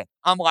my shit.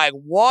 I'm like,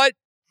 what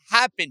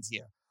happened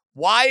here?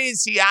 Why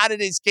is he out of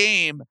this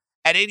game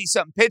at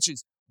 80-something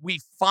pitches?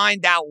 We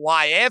find out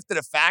why after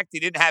the fact.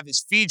 He didn't have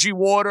his Fiji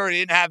water, he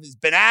didn't have his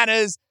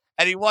bananas,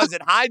 and he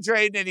wasn't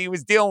hydrating, and he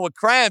was dealing with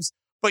cramps.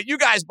 But you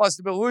guys must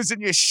have been losing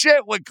your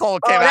shit when Cole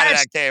came out of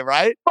that game,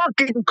 right?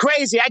 Fucking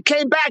crazy. I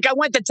came back. I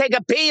went to take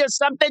a pee or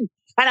something,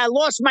 and I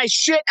lost my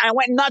shit. I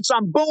went nuts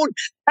on Boone.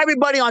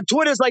 Everybody on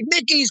Twitter's like,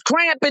 Nicky's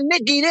cramping,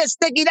 Nicky this,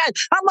 Nicky that.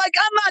 I'm like,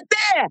 I'm not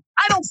there.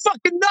 I don't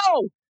fucking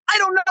know. I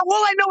don't know.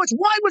 All I know is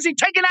why was he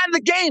taken out of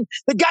the game?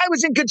 The guy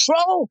was in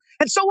control.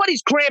 And so what?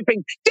 He's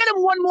cramping. Get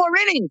him one more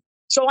inning.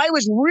 So I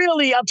was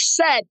really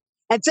upset.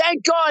 And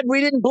thank God we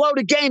didn't blow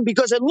the game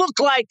because it looked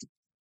like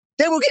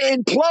they were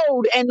going to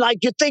implode. And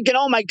you're thinking,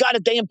 oh my God,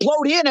 if they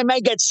implode here, they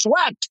may get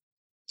swept.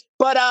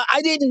 But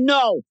I didn't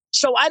know.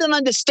 So I don't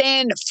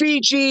understand the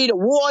Fiji, the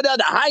water,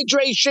 the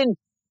hydration.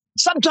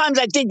 Sometimes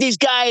I think these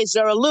guys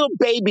are a little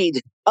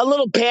babied, a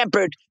little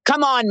pampered.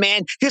 Come on,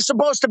 man. You're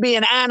supposed to be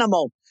an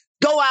animal.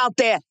 Go out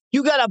there.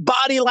 You got a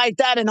body like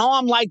that, an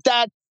arm like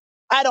that.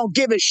 I don't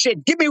give a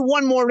shit. Give me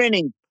one more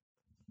inning.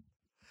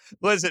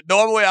 Listen,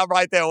 normally I'm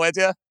right there with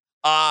you.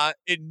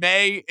 In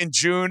May and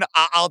June,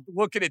 I'll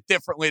look at it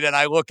differently than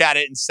I look at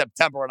it in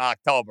September and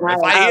October.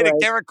 If I hear that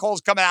Garrett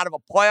Cole's coming out of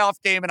a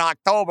playoff game in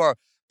October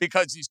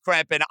because he's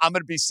cramping, I'm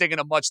going to be singing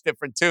a much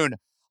different tune.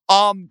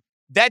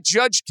 That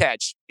Judge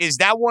catch, is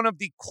that one of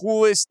the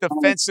coolest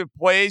defensive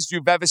plays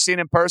you've ever seen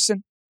in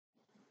person?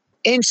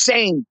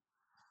 Insane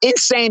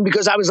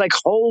because I was like,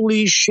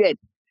 holy shit.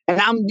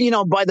 And I'm,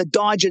 by the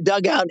Dodger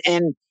dugout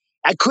and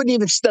I couldn't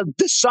even,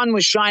 the sun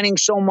was shining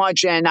so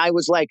much. And I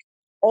was like,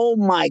 oh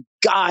my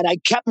God, I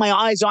kept my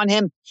eyes on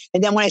him.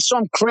 And then when I saw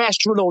him crash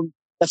through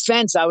the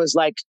fence, I was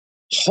like,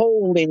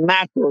 holy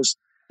mackerels.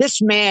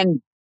 This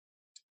man,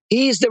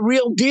 he's the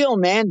real deal,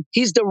 man.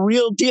 He's the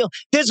real deal.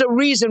 There's a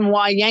reason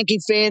why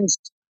Yankee fans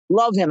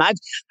love him.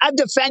 I've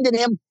defended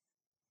him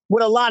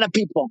with a lot of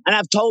people. And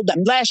I've told them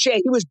last year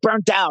he was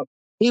burnt out.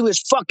 He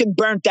was fucking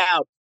burnt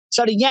out.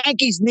 So the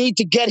Yankees need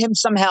to get him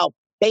some help.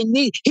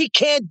 He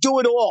can't do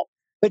it all.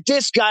 But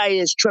this guy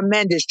is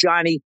tremendous,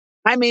 Johnny.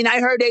 I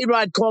heard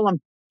A-Rod call him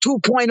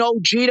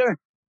 2.0 Jeter.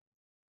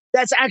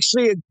 That's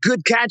actually a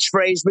good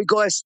catchphrase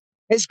because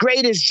as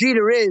great as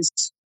Jeter is,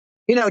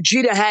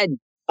 Jeter had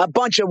a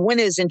bunch of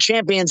winners and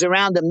champions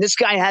around him. This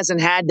guy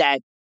hasn't had that,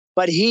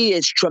 but he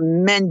is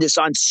tremendous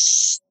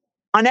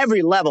on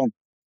every level.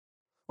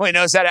 Well, he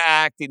knows how to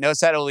act. He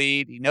knows how to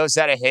lead. He knows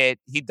how to hit.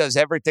 He does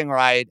everything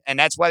right. And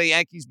that's why the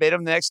Yankees made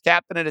him the next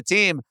captain of the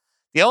team.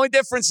 The only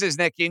difference is,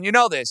 Nicky, and you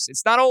know this,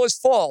 it's not all his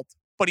fault,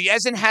 but he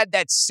hasn't had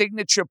that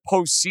signature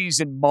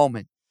postseason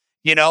moment,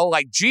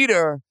 like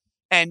Jeter.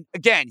 And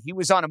again, he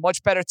was on a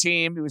much better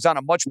team. He was on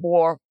a much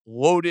more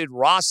loaded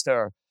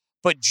roster.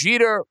 But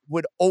Jeter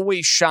would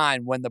always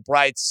shine when the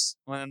lights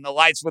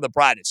were the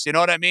brightest. You know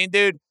what I mean,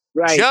 dude?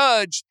 Right.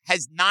 Judge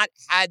has not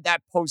had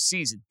that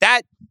postseason.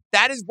 That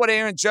is what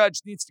Aaron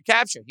Judge needs to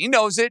capture. He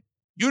knows it.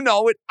 You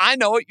know it. I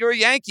know it. You're a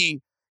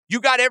Yankee.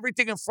 You got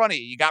everything in front of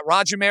you. You got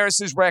Roger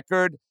Maris's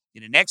record.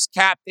 You're the next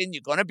captain.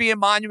 You're going to be in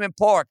Monument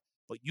Park.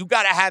 But you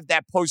got to have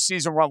that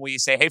postseason run where you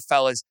say, hey,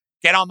 fellas,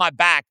 get on my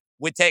back.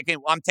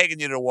 I'm taking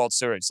you to the World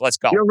Series. Let's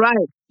go. You're right.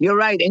 You're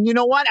right. And you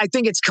know what? I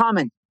think it's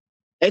coming.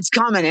 It's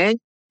coming, and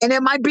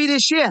it might be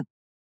this year.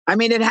 I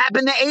mean, it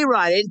happened to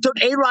A-Rod. It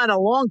took A-Rod a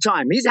long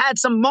time. He's had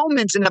some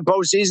moments in the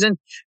postseason,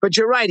 but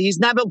you're right. He's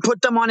never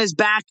put them on his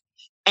back,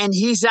 and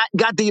he's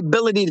got the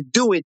ability to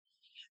do it.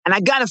 And I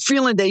got a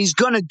feeling that he's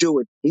going to do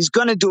it. He's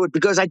going to do it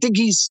because I think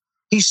he's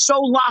so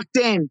locked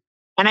in.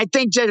 And I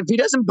think that if he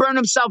doesn't burn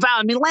himself out,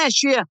 I mean,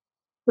 last year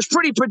was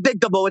pretty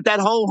predictable with that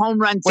whole home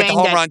run thing. With the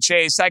home run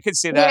chase, I could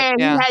see that.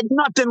 Yeah, he had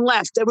nothing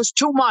left. There was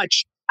too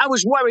much. I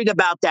was worried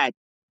about that.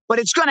 But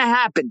it's going to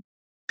happen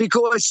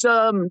because,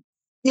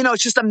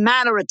 it's just a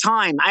matter of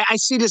time. I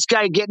see this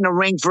guy getting a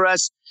ring for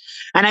us,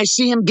 and I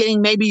see him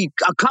getting maybe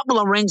a couple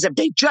of rings if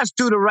they just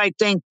do the right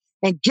thing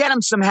and get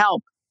him some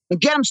help and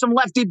get him some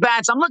lefty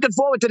bats. I'm looking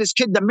forward to this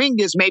kid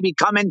Dominguez maybe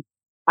coming.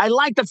 I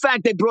like the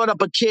fact they brought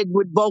up a kid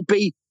with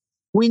Volpe.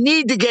 We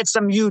need to get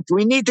some youth.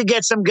 We need to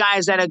get some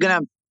guys that are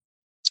going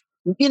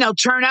to,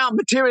 turn out,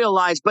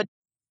 materialize. But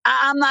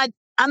I'm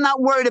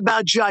not worried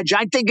about Judge.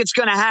 I think it's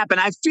going to happen.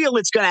 I feel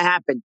it's going to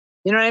happen.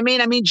 You know what I mean?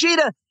 I mean,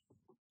 Jeter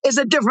is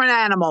a different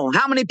animal.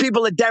 How many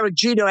people at Derek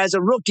Jeter as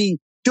a rookie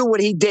do what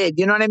he did?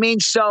 You know what I mean?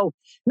 So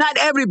not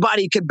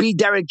everybody could be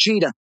Derek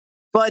Jeter,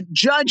 but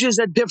Judge is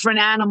a different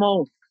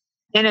animal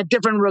in a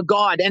different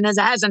regard and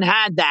hasn't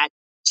had that.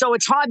 So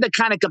it's hard to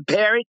kind of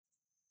compare it,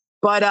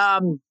 but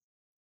I'm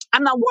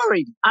not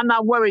worried. I'm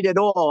not worried at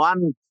all.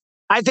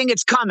 I think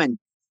it's coming.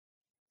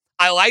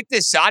 I like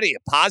this out of you.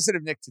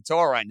 Positive Nick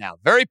Totoro right now.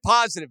 Very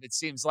positive, it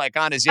seems like,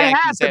 on his Yankees.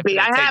 I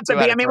have to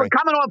be. I mean, we're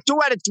coming off 2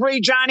 out of 3,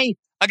 Johnny.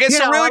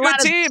 Against a really good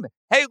team.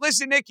 Hey,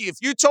 listen, Nicky, if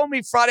you told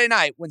me Friday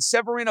night when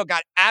Severino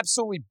got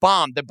absolutely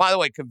bombed, and by the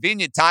way,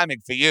 convenient timing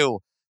for you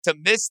to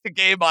miss the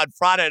game on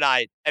Friday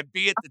night and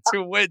be at the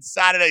 2 wins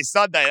Saturday,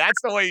 Sunday, that's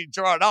the way you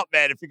draw it up,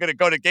 man, if you're going to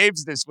go to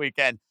games this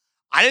weekend.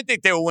 I didn't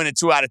think they were winning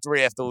 2 out of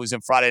 3 after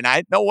losing Friday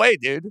night. No way,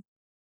 dude.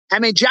 I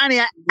mean, Johnny,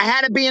 I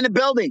had to be in the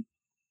building.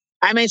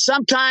 I mean,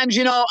 sometimes,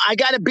 I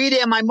got to be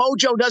there. My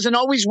mojo doesn't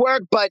always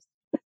work, but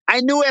I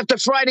knew after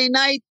Friday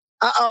night,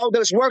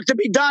 there's work to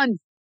be done,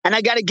 and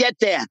I got to get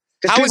there.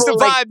 How was the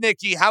vibe,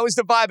 Nicky? How was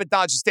the vibe at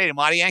Dodger Stadium?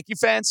 A lot of Yankee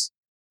fans?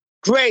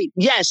 Great.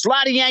 Yes, a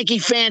lot of Yankee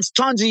fans,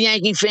 tons of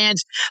Yankee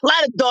fans, a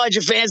lot of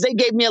Dodger fans. They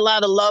gave me a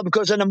lot of love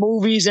because of the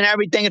movies and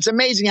everything. It's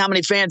amazing how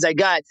many fans I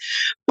got.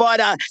 But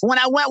when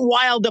I went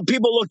wild, the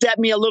people looked at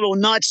me a little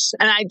nuts,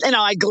 and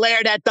I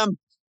glared at them.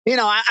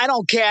 I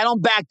don't care. I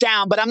don't back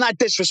down, but I'm not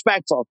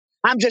disrespectful.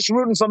 I'm just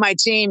rooting for my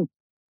team,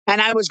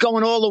 and I was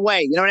going all the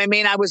way. You know what I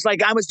mean? I was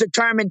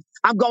determined.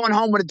 I'm going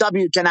home with a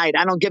W tonight.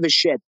 I don't give a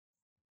shit.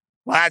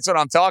 Well, that's what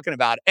I'm talking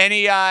about.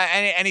 Any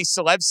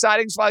celeb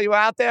sightings while you were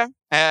out there?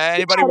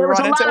 Anybody we run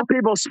into? There was a lot of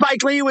people.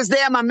 Spike Lee was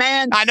there, my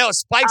man. I know.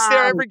 Spike's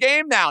there every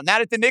game now. Now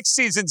that the Knicks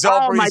season's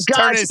over, he's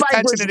turning his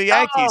attention to the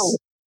Yankees.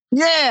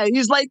 Yeah,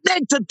 he's like,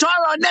 Nick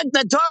Totoro.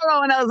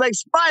 And I was like,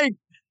 Spike.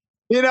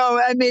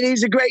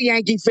 He's a great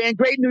Yankee fan,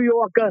 great New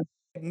Yorker.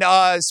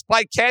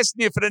 Spike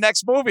casting you for the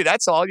next movie.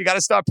 That's all. You got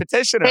to start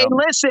petitioning him.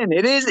 Hey, listen,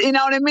 it is, you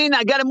know what I mean?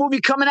 I got a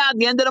movie coming out at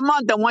the end of the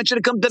month. I want you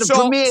to come to the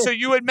premiere. So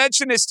you had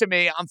mentioned this to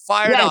me. I'm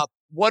fired up.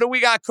 What do we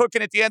got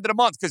cooking at the end of the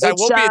month? Because I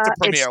will be at the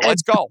premiere.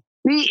 Let's go.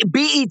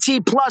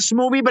 BET Plus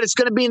movie, but it's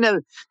going to be in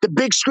the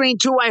big screen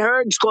too, I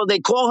heard. It's called They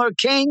Call Her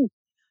King.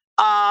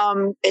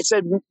 It's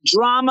a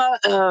drama.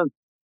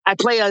 I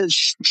play a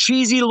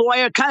cheesy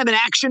lawyer, kind of an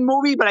action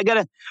movie, but I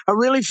got a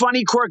really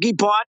funny, quirky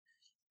part.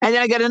 And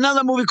then I got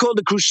another movie called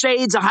The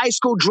Crusades, a high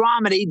school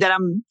dramedy that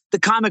I'm the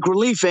comic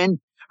relief in,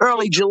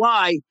 early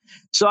July.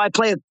 So I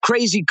play a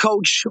crazy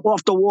coach,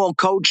 off-the-wall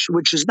coach,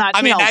 which is not,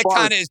 that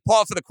kind of is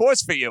par for the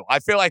course for you. I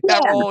feel like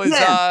that role is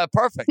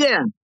perfect.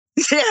 Yeah.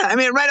 Yeah,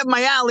 right up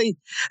my alley.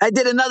 I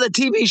did another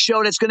TV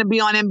show that's going to be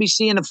on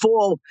NBC in the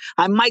fall.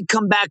 I might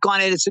come back on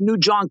it. It's a new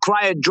John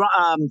Cryer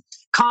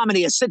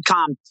comedy, a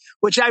sitcom,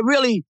 which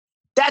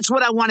that's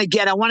what I want to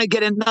get. I want to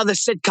get another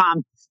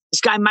sitcom. This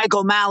guy,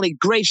 Michael O'Malley,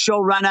 great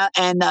showrunner,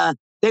 and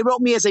they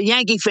wrote me as a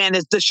Yankee fan.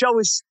 The show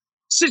is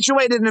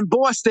situated in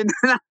Boston,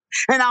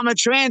 and I'm a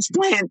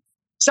transplant,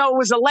 so it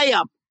was a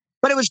layup.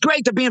 But it was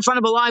great to be in front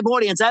of a live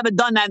audience. I haven't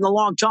done that in a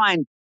long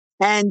time.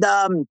 And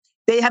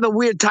they have a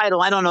weird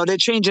title. I don't know. They're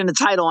changing the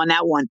title on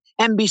that one.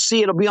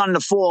 NBC, it'll be on in the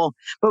fall.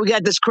 But we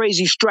got this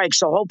crazy strike,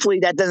 so hopefully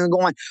that doesn't go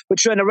on.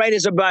 The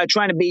writers are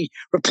trying to be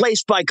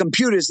replaced by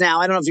computers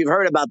now. I don't know if you've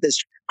heard about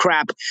this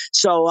crap.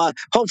 So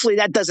hopefully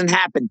that doesn't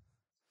happen.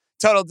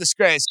 Total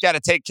disgrace. Got to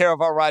take care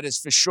of our writers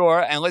for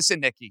sure. And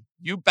listen, Nicky,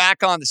 you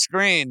back on the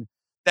screen.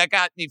 That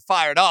got me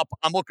fired up.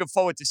 I'm looking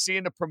forward to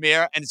seeing the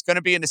premiere, and it's going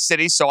to be in the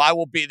city, so I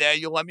will be there.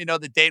 You'll let me know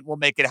the date, and we'll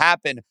make it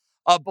happen.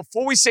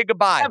 Before we say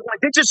goodbye.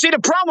 Did you see the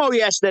promo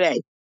yesterday?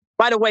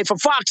 By the way, for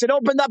Fox, it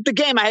opened up the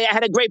game. I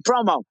had a great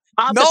promo.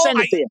 I'll have to send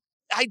it to you.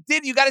 I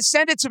did. You got to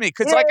send it to me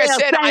because, like I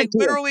said,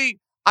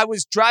 I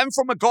was driving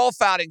from a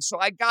golf outing, so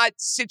I got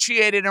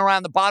situated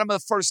around the bottom of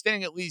the first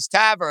inning at Lee's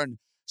Tavern.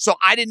 So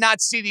I did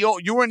not see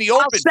you were in the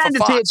open. I'll send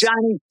it to you,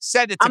 Johnny.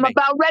 Send it to me.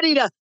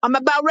 I'm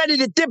about ready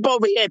to dip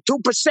over here.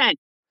 2%.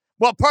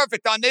 Well,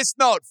 perfect. On this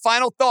note,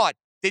 final thought.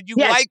 Did you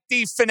like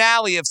the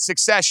finale of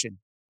Succession?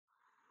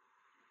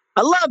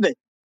 I love it.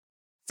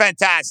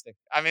 Fantastic.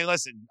 I mean,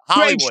 listen, Great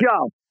Hollywood.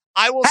 show.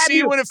 I will see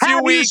you in a few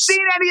Have weeks. you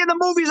seen any of the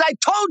movies I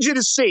told you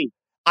to see?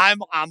 I'm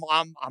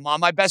on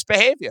my best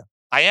behavior.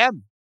 I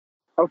am.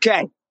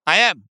 Okay. I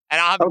am. And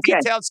I'll have a Okay.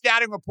 detailed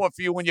scouting report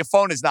for you when your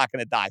phone is not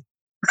going to die.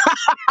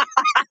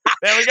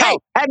 There we go. Hey,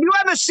 have you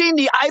ever seen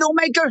The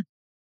Idolmaker?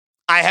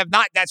 I have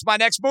not. That's my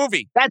next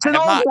movie. That's an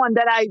old one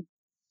that I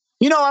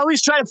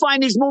always try to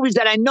find these movies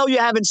that I know you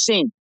haven't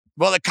seen.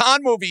 Well, the con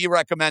movie you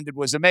recommended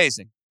was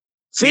amazing.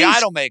 Thief? The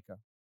Idolmaker.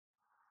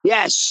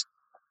 Yes.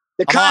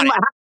 I'm on it.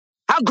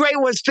 How great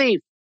was Thief?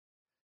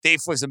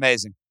 Thief was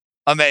amazing.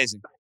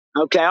 Amazing.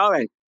 Okay, all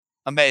right.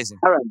 Amazing.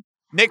 All right.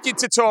 Nicky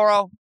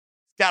Totoro.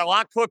 Got a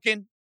lot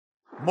cooking.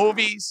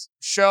 Movies,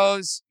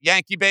 shows,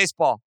 Yankee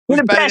baseball. You're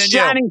Who's the better best, than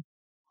you? Johnny.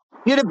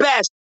 You're the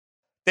best.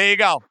 There you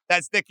go.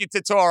 That's Nicky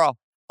Totoro.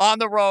 On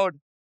the road.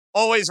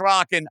 Always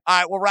rocking. All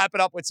right, we'll wrap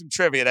it up with some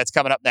trivia. That's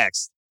coming up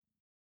next.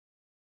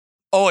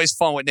 Always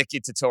fun with Nicky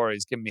Totoro.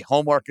 He's giving me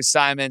homework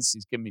assignments.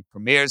 He's giving me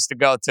premieres to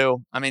go to.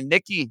 I mean,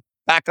 Nicky,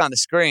 back on the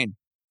screen.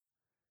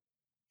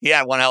 He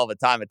had one hell of a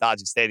time at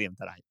Dodger Stadium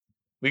tonight.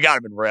 We got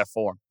him in rare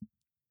form.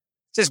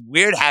 It's just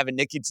weird having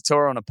Nicky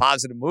Totoro in a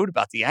positive mood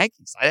about the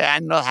Yankees. I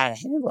didn't know how to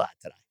handle that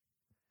today.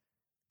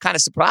 Kind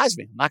of surprised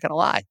me. I'm not going to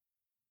lie.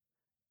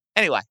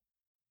 Anyway,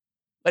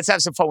 let's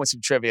have some fun with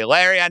some trivia.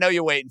 Larry, I know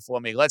you're waiting for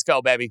me. Let's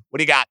go, baby. What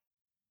do you got?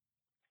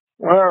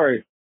 All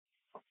right.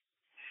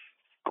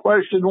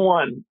 Question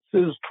 1.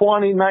 Since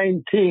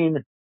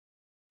 2019,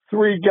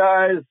 3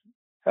 guys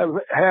have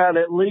had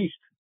at least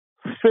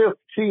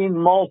 15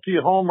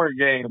 multi-homer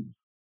games.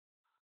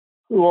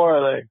 Who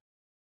are they?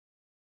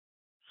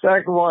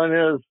 Second one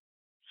is,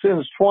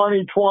 since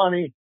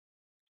 2020,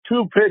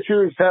 2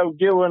 pitchers have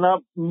given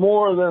up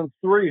more than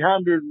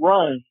 300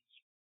 runs.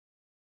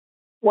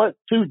 What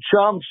 2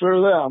 chumps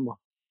are them?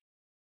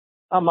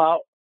 I'm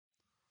out.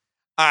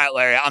 All right,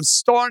 Larry. I'm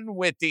starting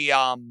with the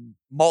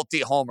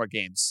multi-homer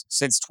games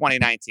since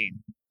 2019.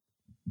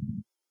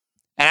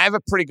 And I have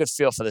a pretty good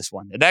feel for this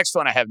one. The next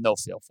one I have no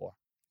feel for.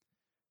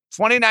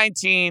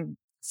 2019,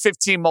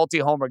 15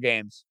 multi-homer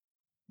games.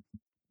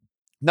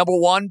 Number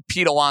 1,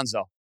 Pete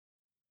Alonso.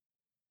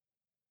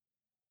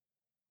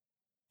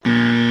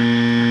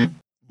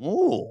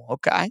 Ooh,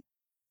 okay.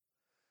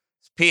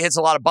 Pete hits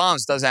a lot of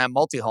bombs, doesn't have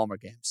multi-homer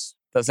games.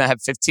 Doesn't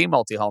have 15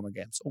 multi-homer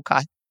games.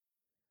 Okay.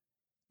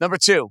 Number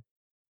 2,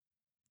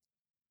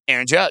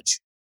 Aaron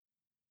Judge.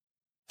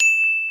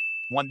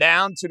 1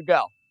 down, 2 to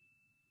go.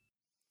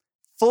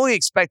 Fully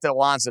expected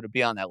Alonso to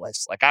be on that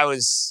list. Like, I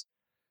was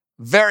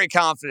very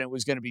confident it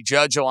was going to be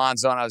Judge,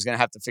 Alonso, and I was going to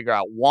have to figure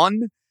out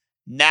 1.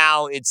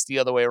 Now it's the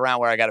other way around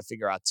where I got to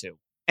figure out 2.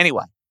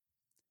 Anyway,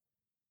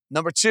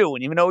 number 2,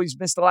 and even though he's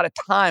missed a lot of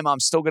time, I'm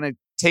still going to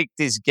take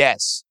this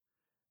guess.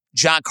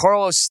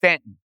 Giancarlo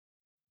Stanton.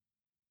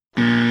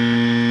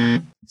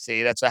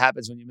 See, that's what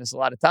happens when you miss a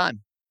lot of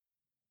time.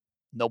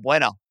 No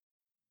bueno.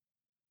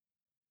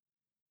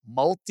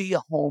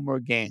 Multi-homer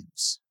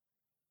games.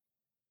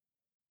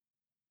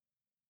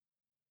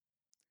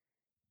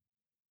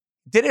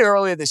 Did it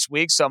earlier this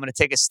week, so I'm going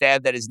to take a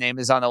stab that his name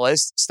is on the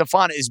list.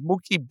 Stefan, is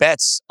Mookie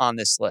Betts on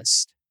this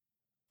list?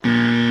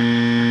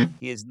 He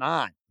is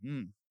not.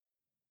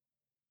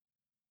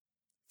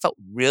 Felt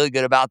really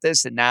good about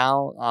this, and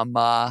now I'm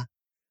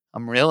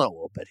reeling a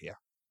little bit here.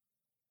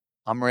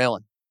 I'm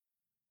reeling.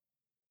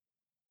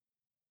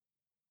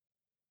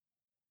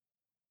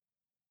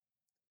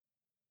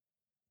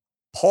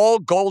 Paul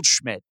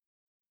Goldschmidt.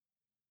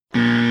 Oh,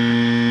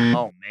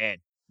 man.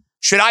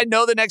 Should I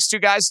know the next 2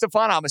 guys,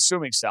 Stefan? I'm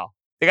assuming so.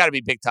 They got to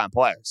be big-time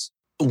players.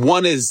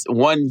 One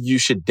you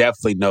should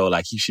definitely know,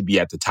 like he should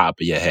be at the top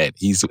of your head.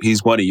 He's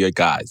one of your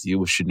guys.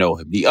 You should know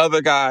him. The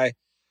other guy,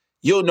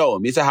 you'll know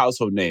him. He's a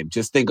household name.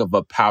 Just think of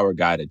a power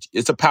guy.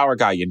 It's a power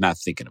guy you're not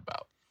thinking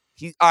about.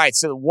 All right,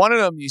 so one of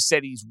them, you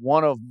said he's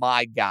one of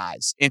my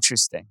guys.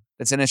 Interesting.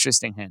 That's an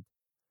interesting hint.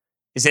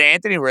 Is it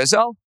Anthony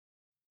Rizzo?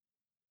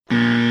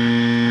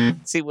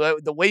 See,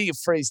 the way you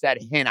phrased that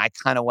hint, I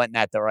kind of went in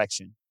that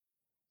direction.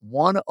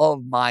 One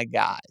of my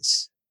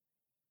guys.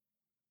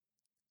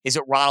 Is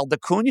it Ronald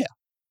Acuna?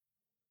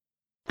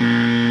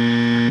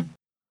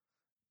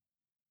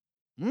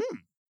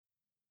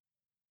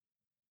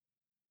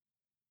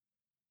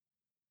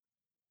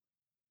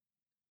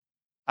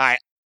 All right,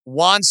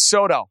 Juan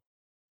Soto.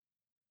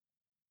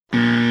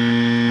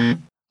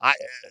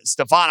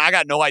 Stefan, I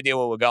got no idea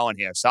where we're going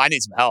here, so I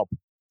need some help.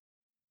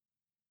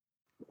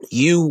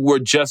 You were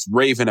just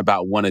raving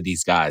about one of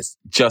these guys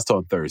just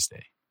on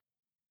Thursday.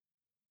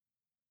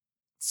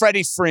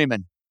 Freddie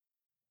Freeman.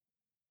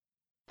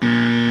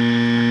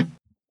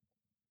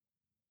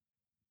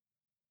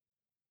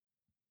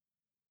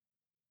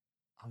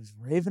 I was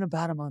raving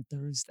about him on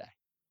Thursday.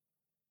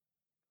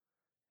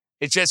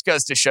 It just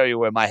goes to show you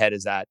where my head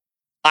is at.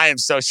 I am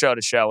so show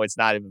to show, it's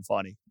not even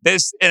funny.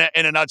 This, in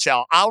a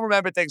nutshell, I'll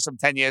remember things from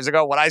 10 years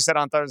ago. What I said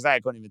on Thursday, I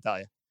couldn't even tell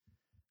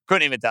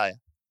you.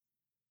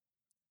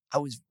 I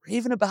was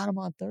raving about him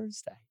on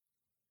Thursday.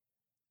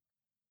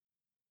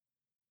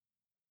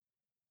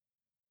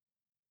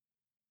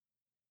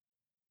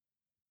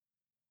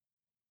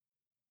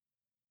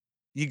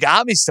 You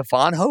got me,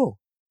 Stefan. Who?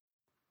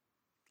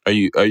 Are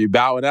you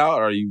bowing out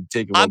or are you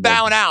taking one I'm more?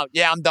 bowing out.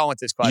 Yeah, I'm done with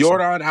this question.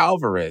 Yordan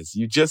Alvarez.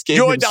 You just gave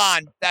him...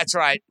 Yordan. That's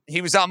right.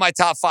 He was on my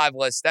top 5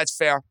 list. That's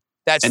fair.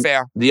 That's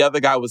fair. The other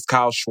guy was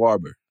Kyle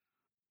Schwarber.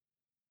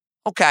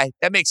 Okay,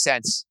 that makes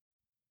sense.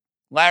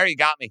 Larry, you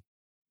got me.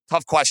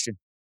 Tough question.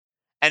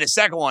 And the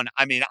second one,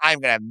 I mean, I'm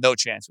going to have no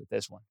chance with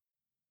this one.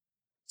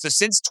 So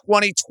since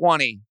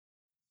 2020,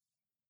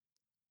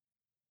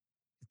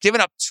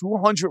 giving up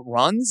 200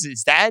 runs,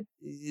 is that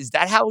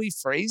how he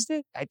phrased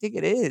it? I think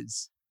it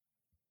is.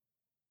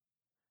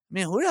 I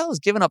mean, who the hell has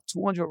given up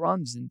 200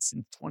 runs since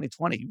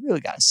 2020? You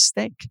really got to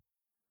stink.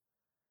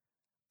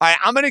 All right,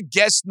 I'm going to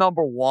guess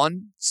number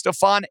 1,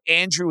 Stefan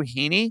Andrew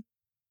Heaney.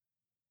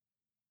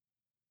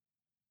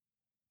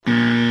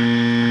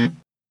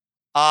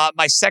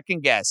 My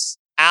second guess,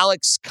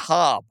 Alex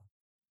Cobb.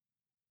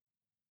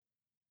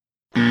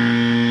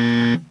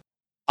 I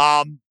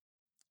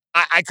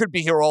could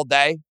be here all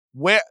day.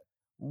 Where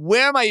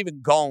am I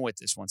even going with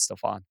this one,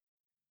 Stefan?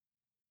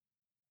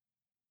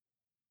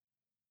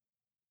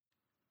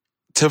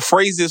 To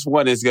phrase this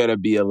one is going to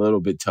be a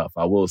little bit tough.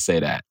 I will say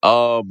that.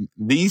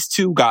 These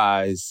two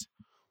guys,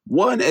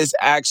 one is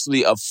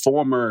actually a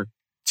former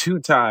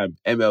 2-time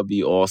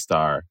MLB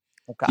All-Star.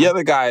 Okay. The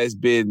other guy has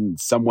been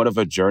somewhat of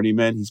a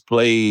journeyman. He's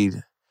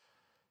played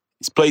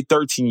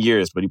 13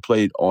 years, but he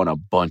played on a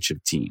bunch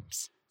of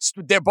teams.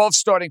 They're both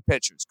starting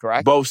pitchers,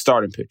 correct? Both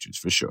starting pitchers,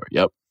 for sure.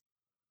 Yep.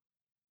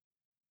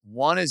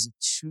 One is a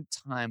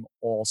 2-time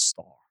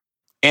All-Star.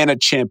 And a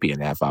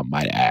champion, if I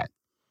might add.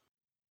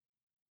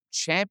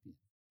 Champion?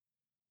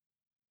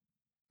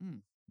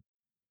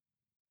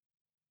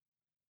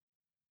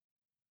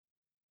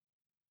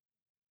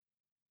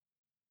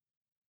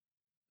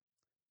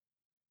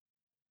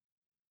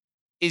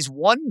 Is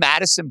one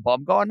Madison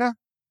Bumgarner?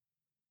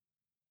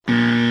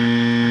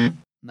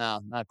 No,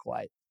 not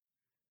quite.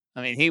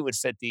 I mean, he would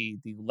fit the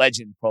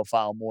legend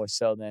profile more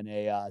so than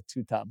a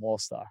 2-time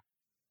All-Star.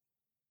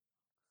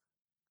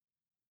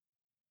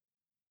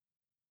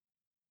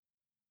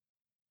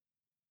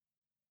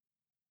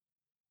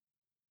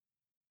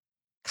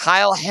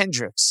 Kyle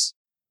Hendricks.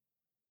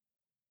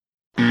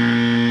 All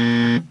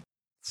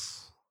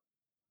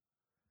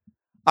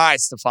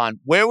right, Stefan.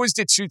 Where was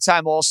the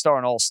 2-time All-Star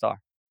and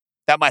All-Star?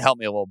 That might help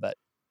me a little bit.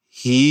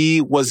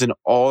 He was an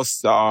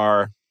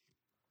All-Star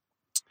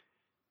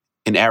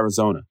in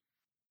Arizona.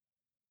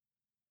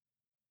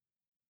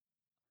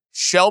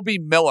 Shelby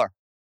Miller.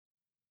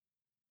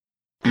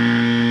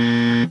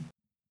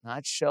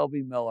 Not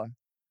Shelby Miller.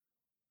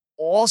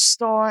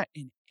 All-Star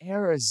in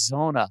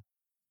Arizona.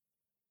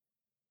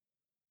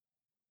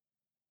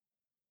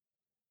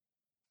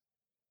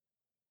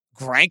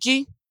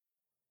 Greinke?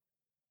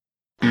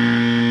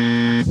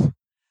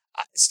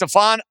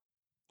 Stefan,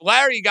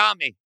 Larry, you got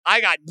me.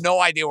 I got no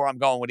idea where I'm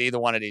going with either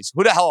one of these.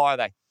 Who the hell are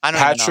they? I don't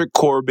even know. Patrick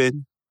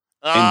Corbin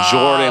and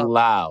Jordan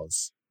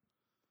Lyles.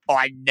 Oh,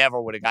 I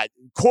never would have got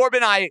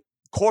Corbin. I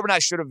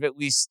should have at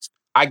least.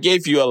 I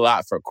gave you a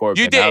lot for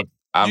Corbin. You did.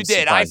 I'm you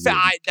did.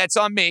 That's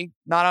on me,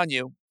 not on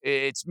you.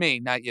 It's me,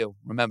 not you.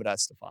 Remember that,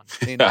 Stefan.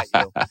 Me, not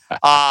you.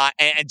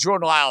 And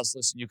Jordan Lyles,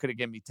 listen, you could have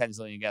given me 10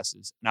 zillion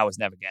guesses, and I was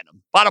never getting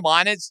them. Bottom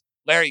line is,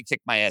 Larry, you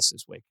kicked my ass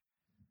this week.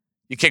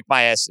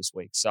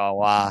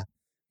 So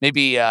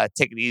maybe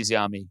take it easy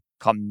on me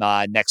come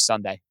next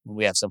Sunday when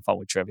we have some fun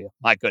with trivia.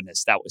 My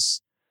goodness, that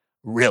was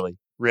really,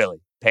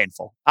 really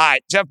painful. All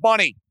right, Jeff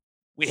Bunny,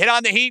 we hit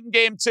on the Heat in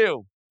Game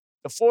 2.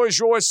 The floor is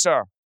yours,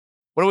 sir.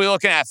 What are we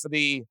looking at for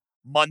the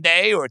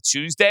Monday or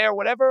Tuesday or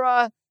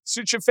whatever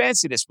suits your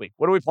fancy this week?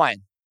 What are we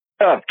playing?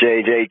 Up,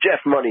 JJ.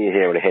 Jeff Money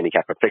here with a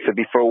handicapper fix. It'll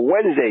be for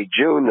Wednesday,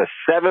 June the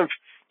 7th,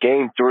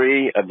 Game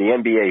 3 of the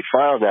NBA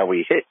Finals. Now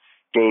we hit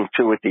Game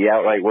 2 with the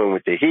outright win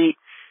with the Heat.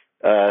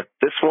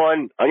 This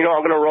one, I'm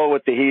going to roll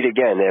with the Heat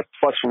again. They're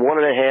plus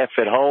 1.5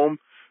 at home.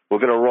 We're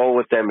going to roll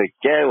with them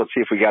again. Let's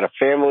see if we got a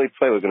family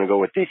play. We're going to go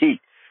with the Heat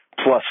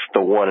plus the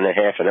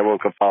 1.5, and everyone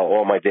can follow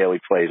all my daily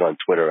plays on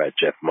Twitter at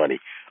Jeff Money.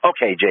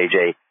 Okay,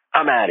 JJ,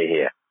 I'm out of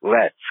here.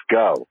 Let's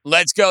go.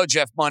 Let's go,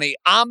 Jeff Money.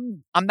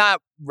 I'm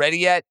not ready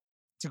yet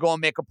to go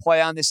and make a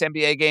play on this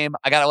NBA game.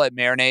 I got to let it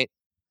marinate.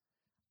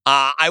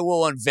 I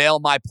will unveil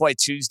my play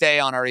Tuesday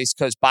on our East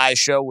Coast Bias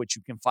show, which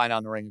you can find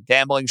on the Ringer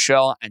Gambling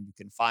Show, and you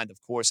can find, of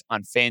course,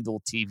 on FanDuel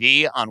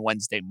TV on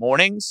Wednesday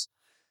mornings.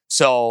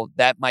 So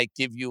that might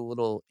give you a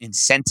little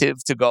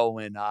incentive to go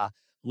and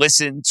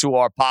listen to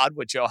our pod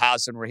with Joe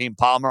House and Raheem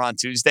Palmer on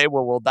Tuesday,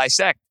 where we'll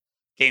dissect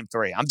Game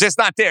 3. I'm just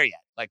not there yet.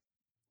 Like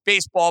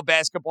baseball,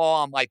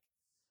 basketball,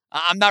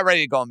 I'm not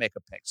ready to go and make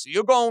a pick. So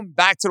you're going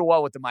back to the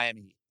well with the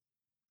Miami Heat.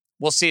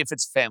 We'll see if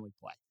it's a family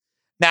play.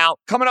 Now,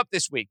 coming up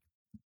this week,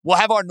 we'll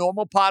have our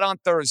normal pod on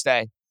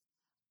Thursday.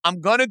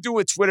 I'm going to do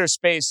a Twitter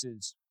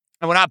Spaces,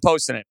 and we're not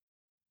posting it.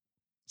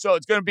 So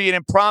it's going to be an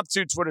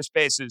impromptu Twitter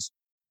Spaces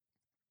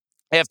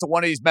after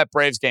one of these Met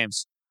Braves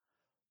games.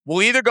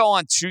 We'll either go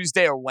on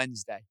Tuesday or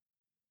Wednesday.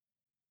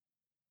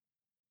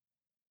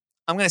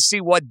 I'm going to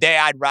see what day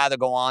I'd rather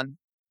go on,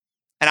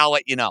 and I'll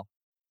let you know.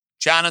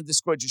 John _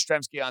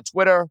 Jastrzemski on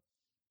Twitter.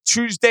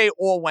 Tuesday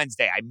or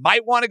Wednesday. I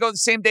might want to go the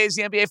same day as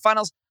the NBA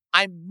Finals.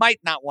 I might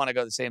not want to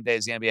go the same day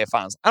as the NBA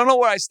Finals. I don't know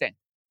where I stand.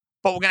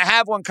 But we're going to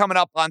have one coming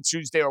up on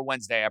Tuesday or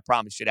Wednesday, I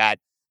promise you that.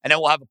 And then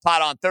we'll have a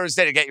pot on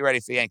Thursday to get you ready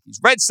for Yankees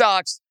Red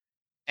Sox.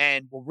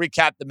 And we'll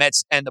recap the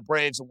Mets and the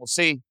Braves, and we'll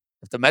see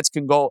if the Mets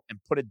can go and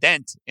put a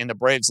dent in the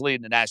Braves' lead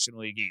in the National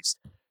League East.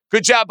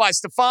 Good job by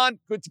Stefan.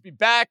 Good to be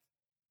back.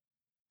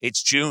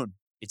 It's June.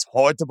 It's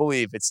hard to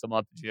believe it's the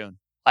month of June.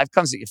 Life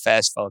comes at you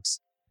fast, folks.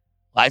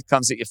 Life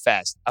comes at you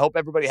fast. I hope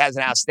everybody has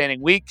an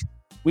outstanding week.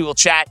 We will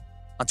chat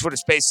on Twitter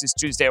Spaces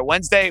Tuesday or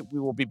Wednesday. We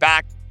will be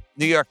back,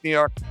 New York,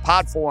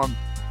 pod forum,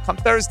 come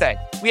Thursday.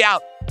 We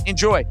out.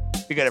 Enjoy.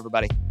 Be good,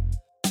 everybody.